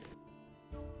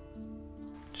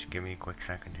 Just give me a quick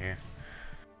second here.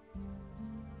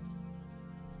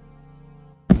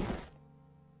 You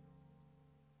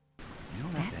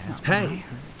don't have to That's ask not what I Hey.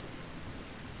 heard.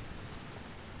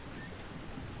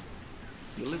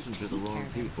 You listen to the wrong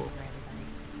people.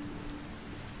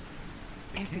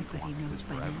 Everybody knows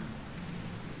by now.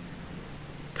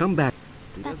 Come back.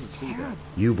 He That's doesn't see that. terrible.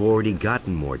 You've already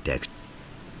gotten more dexterous.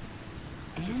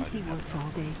 And he works all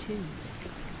day too.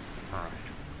 Alright.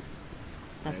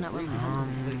 That's not what my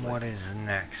husband did. What is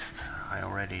next? I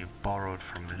already borrowed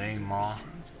from Lamar.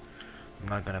 I'm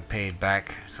not gonna pay it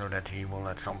back so that he will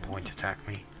at some point attack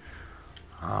me.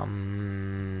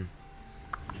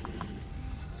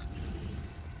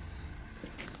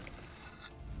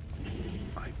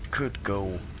 I could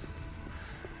go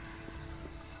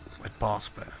with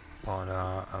Barspur, but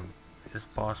is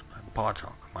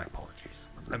Bartok, my apologies.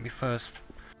 But let me first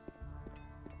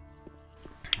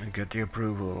get the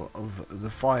approval of the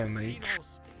Fire Mage.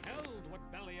 beheld what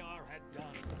Beliar had done,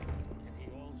 and he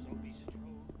also bestrode.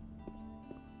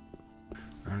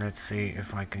 And let's see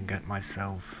if I can get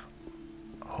myself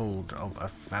hold of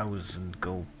 1,000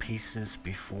 gold pieces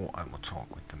before I will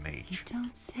talk with the You mage.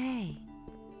 don't say.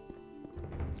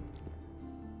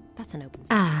 That's an open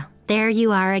secret. Ah, there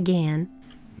you are again.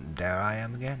 There I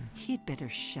am again. He'd better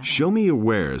shut Show up. me your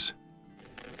wares.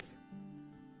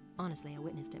 Honestly, I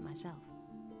witnessed it myself.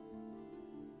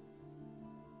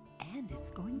 And it's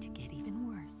going to get even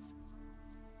worse.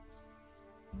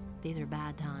 These are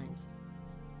bad times.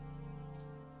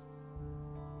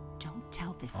 Don't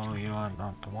tell this to Oh, her. you are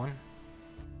not the one?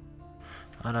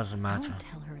 That doesn't I matter. won't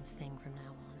tell her a thing from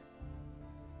now on.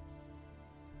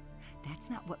 That's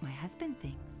not what my husband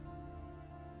thinks.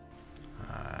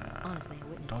 Honestly, I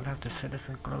witnessed Don't it have the myself.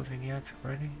 citizen clothing yet,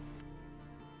 ready?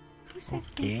 Who says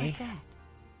things Okay. like that?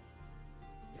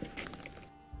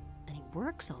 And he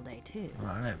works all day, too.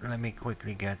 Well, let me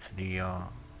quickly get the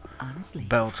Honestly,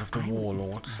 belts of the I witnessed it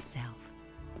warlords. myself.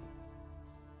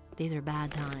 These are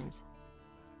bad times.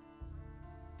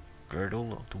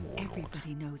 Girdle of the warlords.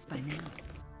 Everybody knows by now.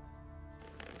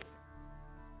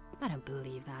 I don't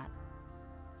believe that.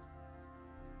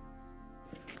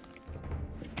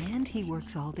 And he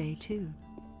works all day too.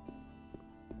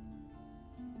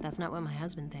 That's not what my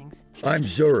husband thinks. I'm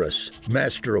Zurus,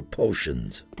 master of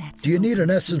potions. That's Do you no need an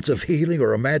good essence of healing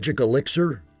or a magic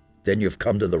elixir? Then you've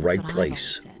come to the That's right what I've always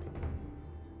place. said.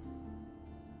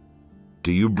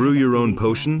 Do you brew your own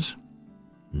potions?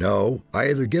 No, I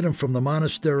either get them from the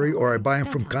monastery or I buy them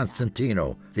from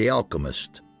Constantino, the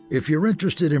alchemist. If you're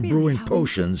interested in Really, brewing how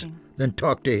potions, interesting. then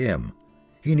talk to him.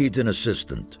 He needs an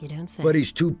assistant. You don't say. But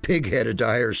he's too pig-headed to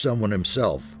hire someone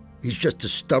himself. He's just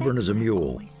as stubborn That's as a what I mule.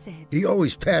 always said. He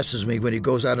always passes me when he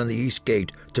goes out on the east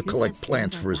gate to Who collect says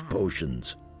plants things for like his that?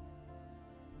 potions.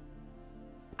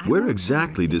 I Where won't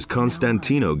exactly hire does things from now on.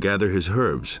 Constantino gather his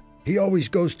herbs? He always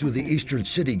goes through the eastern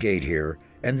city gate here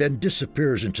and then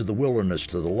disappears into the wilderness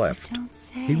to the left. Don't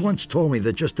say. He once told me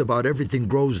that just about everything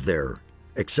grows there,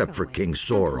 except for Go away. King Don't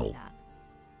tell me Sorrel. that.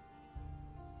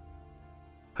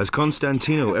 Has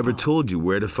Constantino ever told you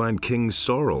where to find King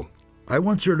Sorrel? I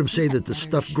once heard him say that the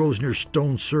stuff grows near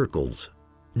stone circles.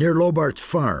 Near Lobart's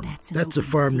farm. That's an That's a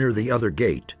open farm near the secret. other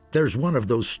gate. There's one of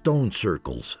those stone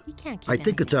circles. He can't keep I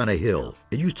think it's anything on a to hill. himself.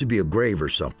 It used to be a grave or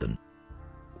something.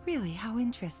 Really, how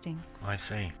interesting. I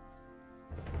see.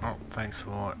 Oh, thanks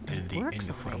for It the works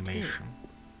all day, too. information.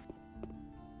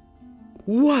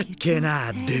 What can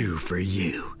I do for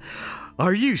you?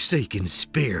 Are you seeking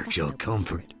spiritual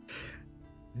comfort?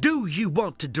 Do you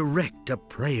want to direct a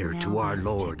prayer to our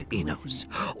Lord Enos,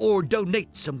 or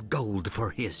donate some gold for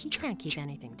his church? He can't keep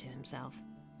anything to himself.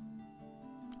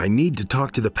 I need to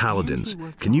talk to the paladins.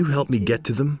 Can you help me get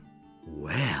to them?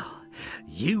 Well,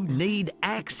 you need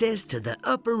access to the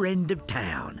upper end of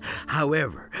town.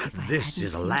 However, this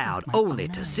is allowed only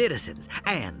to citizens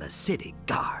and the city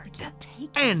guard.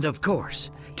 And of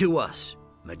course, to us,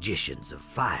 magicians of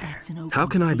fire. How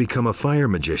can I become a fire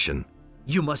magician?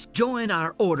 You must join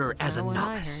our order as a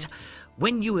novice.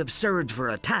 When you have served for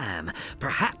a time,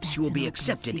 perhaps you will be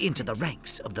accepted into the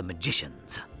ranks of the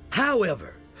magicians.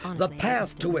 However, the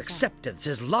path to acceptance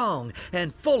is long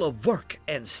and full of work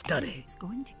and study. It's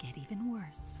going to get even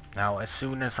worse. Now, as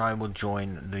soon as I will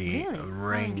join the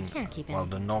ring, well,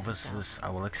 the novices, I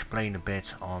will explain a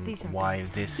bit on why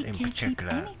this in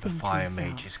particular, the Fire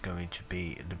Mage, is going to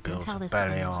be the build of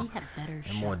Beliar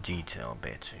in more detail a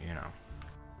bit, you know.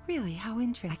 Really, how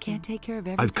interesting. I can't take care of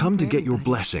everything. I've come to get your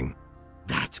blessing.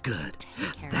 That's good.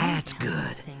 That's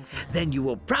good. Then you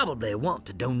will probably want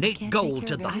to donate gold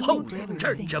to the Holy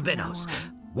Church of Enos,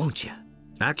 won't you?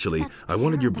 Actually, I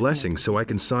wanted your blessing so I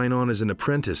can sign on as an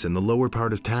apprentice in the lower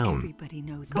part of town.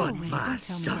 But my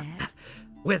son,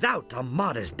 without a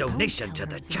modest donation to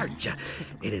the church,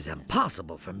 it is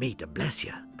impossible for me to bless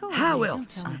you. How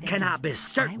else can I be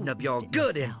certain of your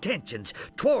good intentions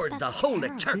toward the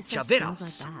Holy Church of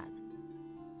Enos?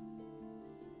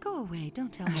 Go away,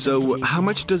 don't tell me. So, how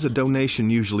much does a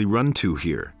donation usually run to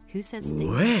here? Who says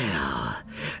Well,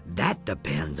 that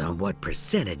depends on what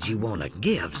percentage you want to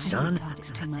give, son.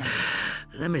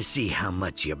 Let me see how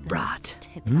much you brought.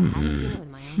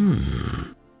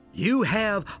 You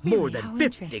have more than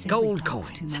 50 gold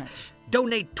coins.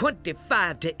 Donate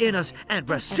 25 to Enos and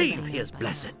receive his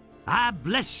blessing. I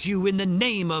bless you in the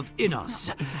name of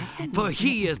Enos, for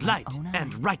he is light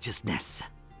and righteousness.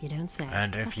 You don't say.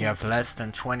 And if you have less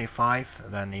than 25,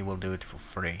 then he will do it for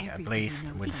free. At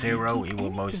least with 0, he will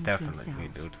most definitely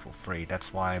do it for free.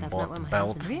 That's why I bought the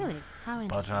belt. Really? How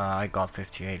but I got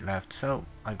 58 left, so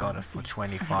I got it for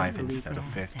 25 instead of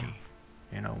 50.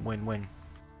 You know, win-win.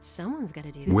 Someone's got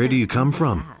to do. Where do you come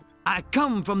from? I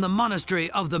come from the Monastery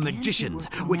of the Magicians,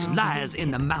 which lies in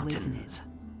the mountains.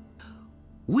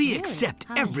 We accept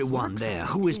everyone there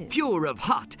who is pure of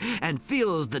heart and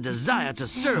feels the desire to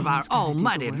serve our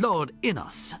almighty Lord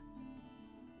Enos.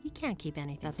 He can't keep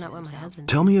anything. That's not what my husband.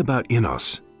 Tell me about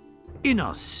Enos.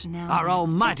 Enos, our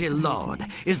almighty Lord,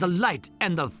 is the light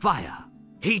and the fire.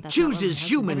 He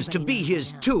chooses humans to be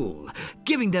his tool,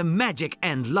 giving them magic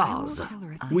and laws.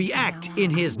 We act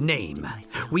in his name.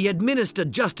 We administer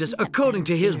justice according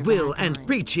to his will and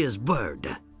preach his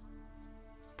word.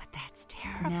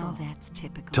 Now that's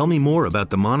typical. Tell me more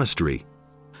about the monastery.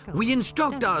 We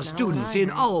instruct our students in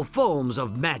all forms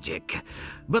of magic,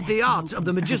 but the arts of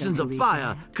the magicians of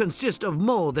fire consist of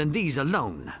more than these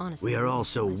alone. We are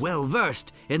also well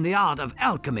versed in the art of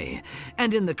alchemy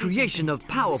and in the creation of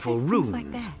powerful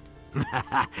runes.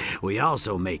 We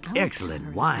also make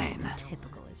excellent wine.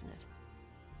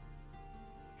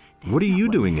 What are you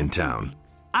doing in town?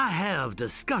 I have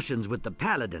discussions with the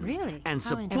paladins and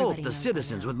support the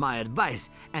citizens with my advice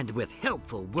and with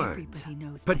helpful words.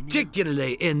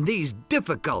 Particularly in these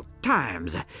difficult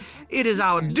times, it is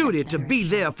our duty to be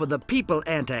there for the people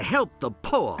and to help the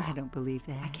poor. I don't believe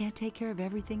that. I can't take care of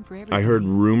everything for everybody. I heard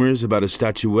rumors about a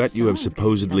statuette you have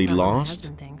supposedly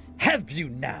lost. Have you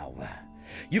now?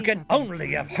 You can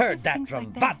only have heard that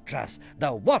from Vatras,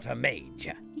 the water mage.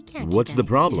 What's the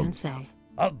problem?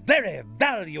 A very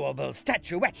valuable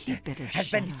statuette has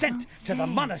been sent to the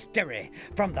monastery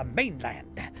from the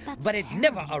mainland, but it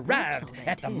never arrived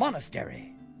at the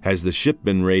monastery. Has the ship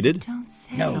been raided?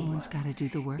 No. Someone's got to do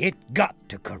the work. It got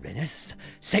to Khorinis,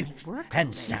 safe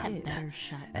and sound,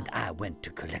 and I went to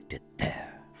collect it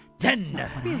there. Then,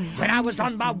 when I was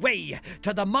on my way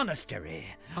to the monastery,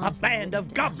 a band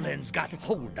of goblins got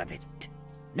hold of it.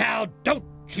 Now, don't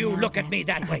you look at me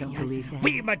that way.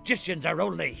 We magicians are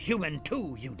only human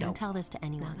too, you know. Don't tell this to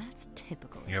anyone. Now, that's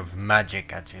typical. You have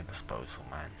magic at your disposal,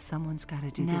 man. Someone's got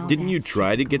to do the work. Didn't you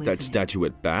try to get that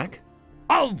statuette back?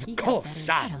 Of course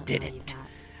I did it.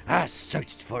 I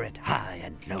searched for it high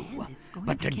and low,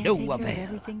 but to no avail.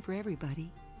 Everything for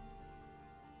everybody.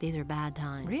 These are bad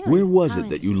times. Really? Where was it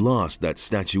that you lost that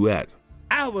statuette?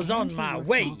 I was on my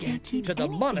way to the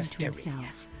monastery,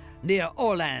 near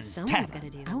Orland's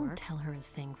Tavern. I won't tell her a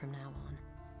thing from now on.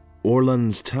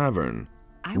 Orland's Tavern?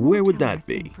 Where would that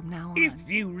be? If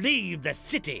you leave the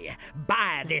city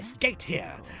by this gate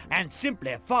here and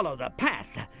simply follow the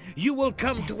path, you will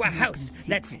come to a house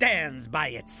that stands by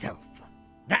itself.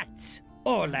 That's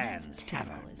Orland's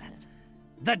Tavern.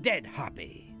 The Dead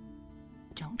Harpy.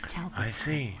 Don't tell this. I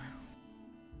see.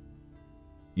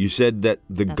 You said that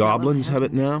the goblins have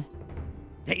it now?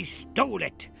 They stole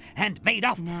it and made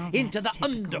off into the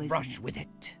underbrush with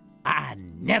it. I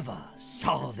never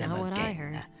saw them again. What I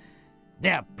heard.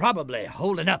 They're probably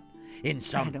holding up in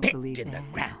some pit in the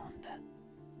ground.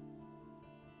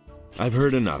 I've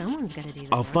heard enough. Someone's gotta do the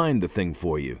I'll work. find the thing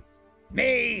for you.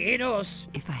 May Enos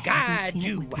guide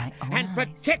you and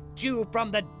protect you from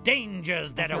the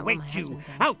dangers that await you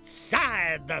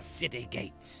outside the city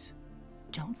gates.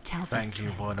 Don't tell Thank you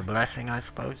for the blessing, I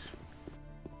suppose.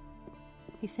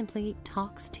 He simply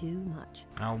talks too much.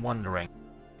 I'm wondering,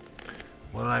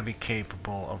 will I be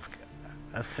capable of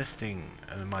assisting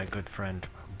my good friend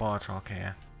Bartok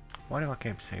here? Why do I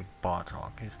keep saying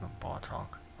Bartok? He's not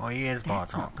Bartok. Oh, he is Bartok.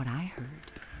 That's not what I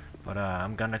heard. But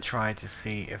I'm gonna try to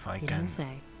see if I can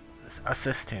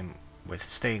assist him with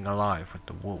staying alive with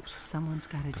the wolves. Someone's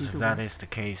got to do the If that is the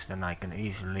case, then I can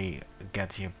easily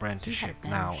get the apprenticeship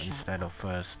now instead of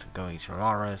first going to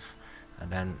Laris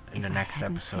and then in the next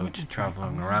episode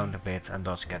traveling around a bit and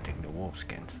thus getting the wolf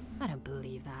skins. I don't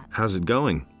believe that. How's it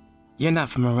going? You're not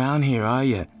from around here, are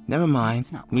you? Never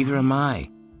mind. Neither am I.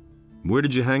 Where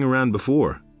did you hang around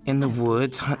before? In the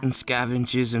woods, hunting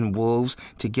scavengers and wolves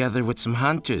together with some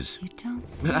hunters. You don't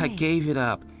say. But I gave it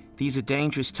up. These are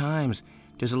dangerous times.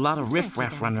 There's a lot of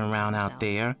riffraff running around out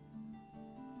there.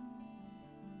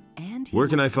 Where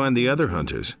can I find the other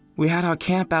hunters? We had our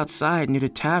camp outside near the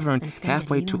tavern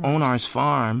halfway to Onar's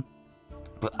farm.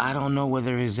 But I don't know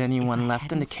whether there's anyone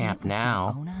left in the camp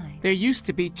now. There used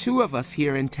to be 2 of us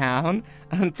here in town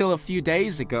until a few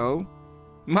days ago.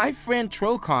 My friend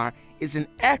Trokar is an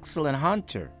excellent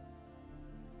hunter.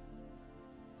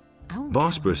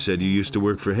 Bosper said you used to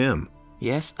work for him.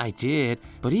 Yes, I did,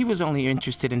 but he was only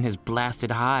interested in his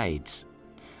blasted hides.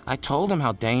 I told him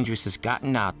how dangerous it's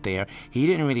gotten out there. He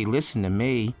didn't really listen to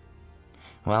me.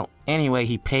 Well, anyway,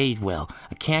 he paid well.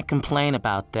 I can't complain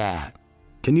about that.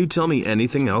 Can you tell me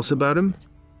anything else about him?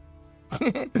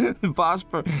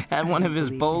 Bosper had one of his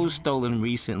bows stolen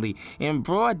recently in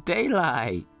broad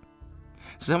daylight.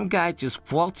 Some guy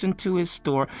just waltzed into his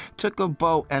store, took a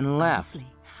bow, and left.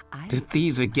 The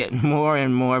thieves are getting more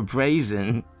and more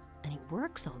brazen. And he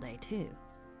works all day, too.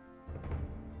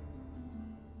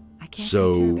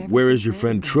 So, where is your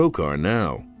friend Trokar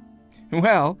now?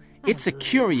 Well, it's a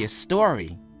curious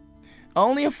story.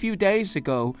 Only a few days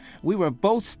ago, we were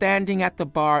both standing at the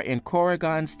bar in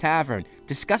Corrigan's tavern,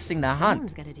 discussing the hunt.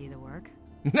 Someone's gotta do the work.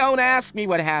 Don't ask me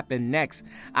what happened next.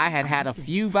 I had had a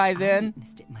few by then.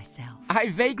 I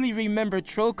vaguely remember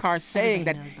Trokar saying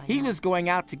that he was going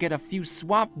out to get a few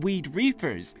swamp weed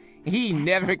reefers. He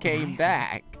never came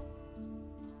back.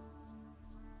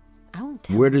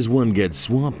 Where does one get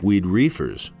swamp weed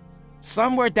reefers?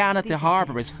 Somewhere down at the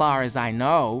harbor, as far as I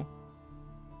know.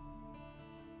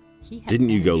 Didn't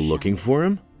you go looking for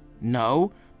him?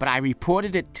 No, but I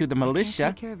reported it to the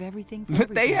militia.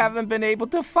 But they haven't been able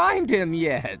to find him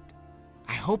yet.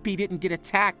 I hope he didn't get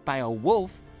attacked by a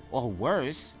wolf, or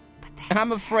worse.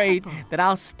 I'm afraid that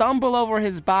I'll stumble over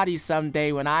his body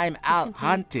someday when I'm out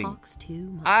hunting.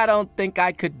 I don't think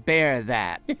I could bear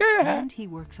that. And he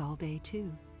works all day,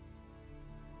 too.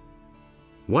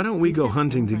 Why don't we go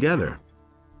hunting together?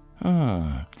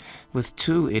 With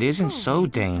 2, it isn't so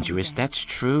dangerous, that's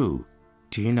true.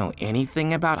 Do you know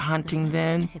anything about hunting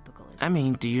then? I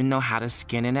mean, do you know how to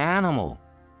skin an animal?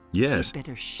 Yes.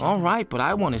 All right, but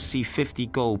I want to see 50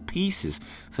 gold pieces.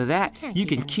 For that, you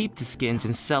can keep the skins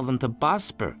and sell them to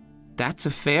Bosper. That's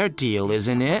a fair deal,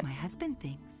 isn't it? My husband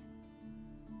thinks.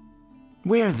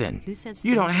 Where then?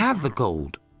 You don't have the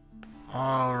gold.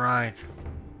 All right.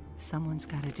 Someone's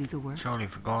got to do the work. Totally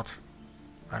forgot.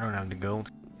 I don't have the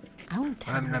gold. I won't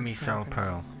tell her. Let me sell a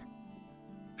pearl.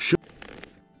 Sure.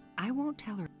 I won't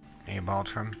tell her. Hey,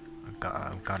 Baltram,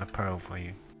 I've got a pearl for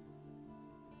you.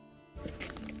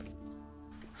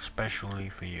 Especially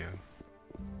for you.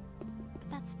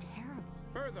 But that's terrible.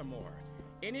 Furthermore,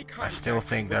 any I still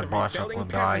think that Bartok will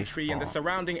die. In the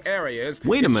surrounding areas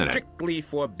Wait a minute. Strictly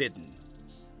forbidden.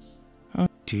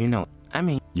 Do you know? I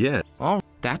mean, yeah. Oh,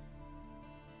 that.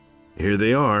 Here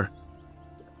they are.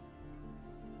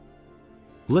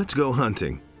 Let's go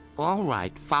hunting. All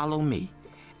right, follow me.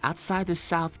 Outside the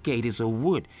south gate is a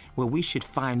wood where we should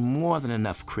find more than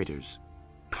enough critters.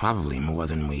 Probably more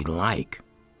than we'd like.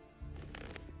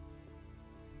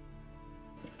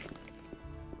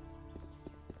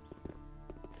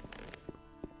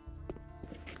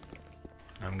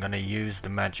 I'm gonna use the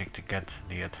magic to get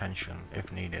the attention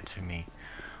if needed to me,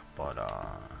 but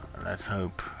let's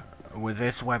hope with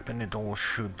this weapon it all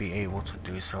should be able to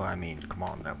do so. I mean, come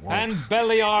on, that works. And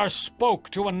Beliar spoke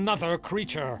to another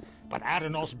creature, but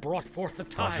Adanos brought forth the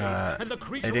tide, But, and the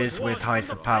creature it is was with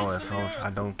heister power, so if I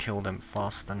don't kill them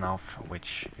fast enough,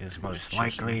 which is most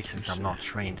likely since I'm not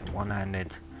trained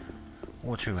one-handed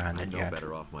or two-handed yet,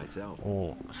 better off myself.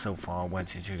 or so far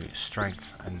went into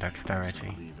strength and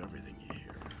dexterity.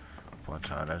 But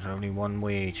there's only one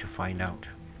way to find out.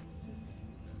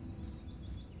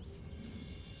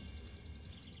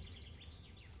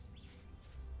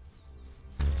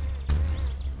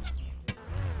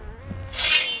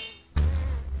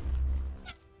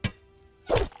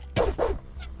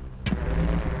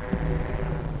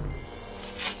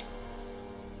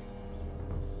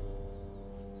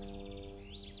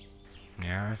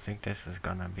 Yeah, I think this is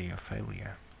gonna be a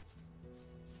failure.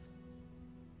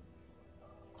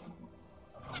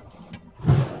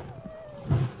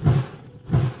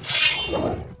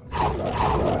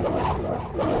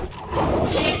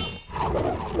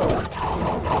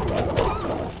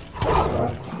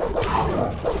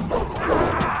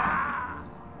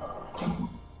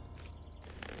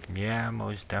 Yeah,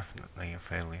 most definitely a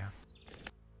failure.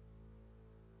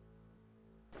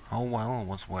 Oh well, it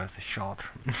was worth a shot.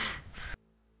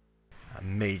 A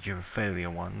major failure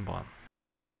one, but...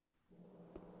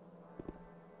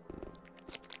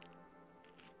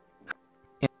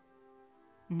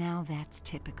 Now that's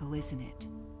typical, isn't it?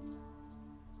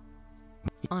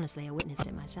 Honestly, I witnessed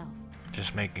it myself.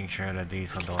 Just making sure that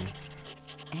these are done.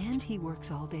 And he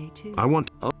works all day too. I want...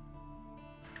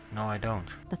 No, I don't.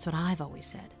 That's what I've always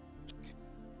said.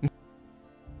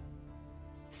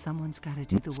 Someone's got to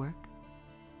do the work.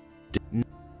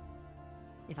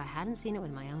 If I hadn't seen it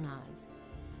with my own eyes.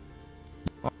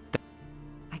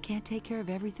 I can't take care of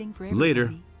everything for everybody.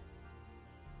 Later.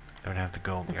 Don't have to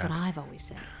go That's yet. what I've always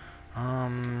said.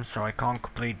 So I can't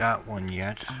complete that one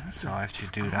yet. So I have to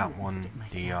do that one,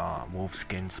 the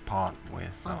wolfskins part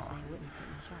with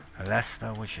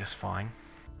Lester, which is fine.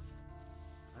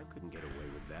 I couldn't get away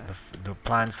with that. The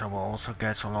plants I will also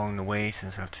get along the way,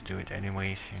 since I have to do it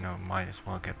anyways, you know, might as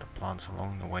well get the plants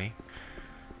along the way.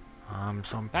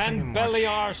 So I'm pretty And much,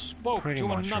 Beliar spoke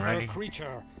to another ready.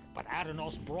 creature, but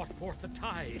Adanos brought forth the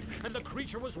tide, and the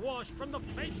creature was washed from the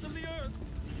face of the earth.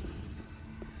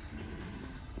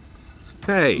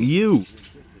 Hey, you!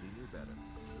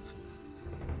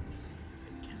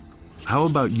 How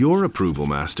about your approval,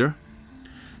 Master?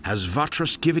 Has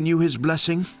Vatras given you his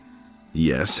blessing?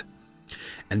 Yes.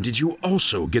 And did you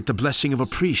also get the blessing of a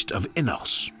priest of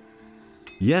Innos?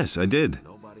 Yes, I did.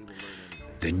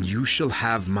 Then you shall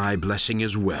have my blessing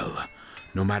as well.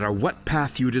 No matter what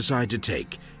path you decide to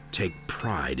take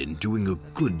pride in doing a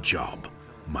good job,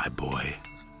 my boy.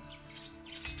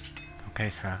 Okay,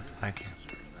 sir. Thank you.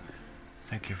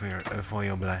 Thank you for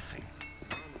your blessing.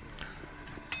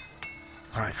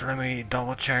 Alright, so let me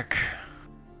double check.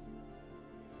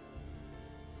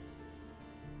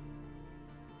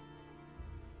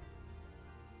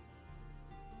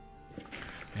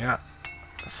 Yeah,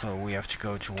 so we have to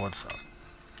go towards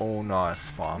Onar's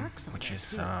farm,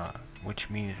 which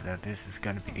means that this is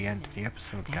going to be the end of the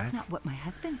episode, guys. That's not what my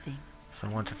husband thinks. So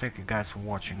I want to thank you guys for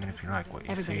watching, and if you like what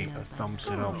you see, thumbs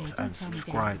it up and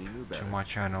subscribe to my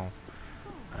channel.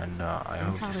 And I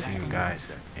hope to see you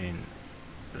guys in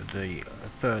the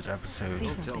third episode.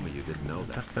 Don't tell me you didn't know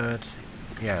that.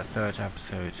 Third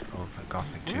episode of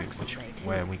Gothic 2,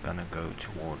 where we're gonna go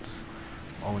towards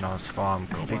Onar's farm,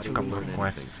 complete a couple of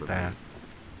quests there,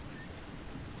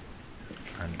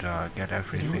 and get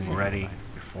everything ready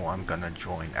before I'm gonna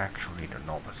join actually the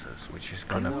Novices, which is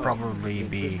gonna probably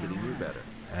be,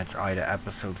 it's either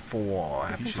episode 4 or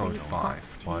episode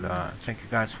 5. But thank you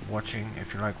guys for watching.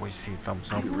 If you like what you see,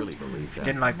 thumbs up. If you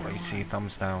didn't like what you see,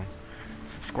 thumbs down.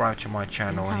 Subscribe to my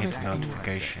channel, hit the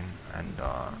notification, and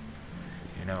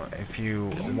you know, if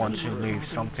you want to leave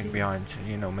something behind,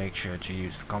 you know, make sure to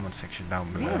use the comment section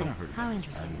down below. Really? How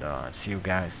interesting. And see you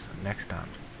guys next time.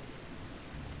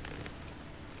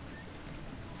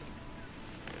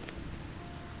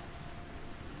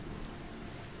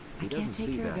 I can't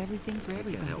take care of everything for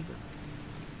everybody.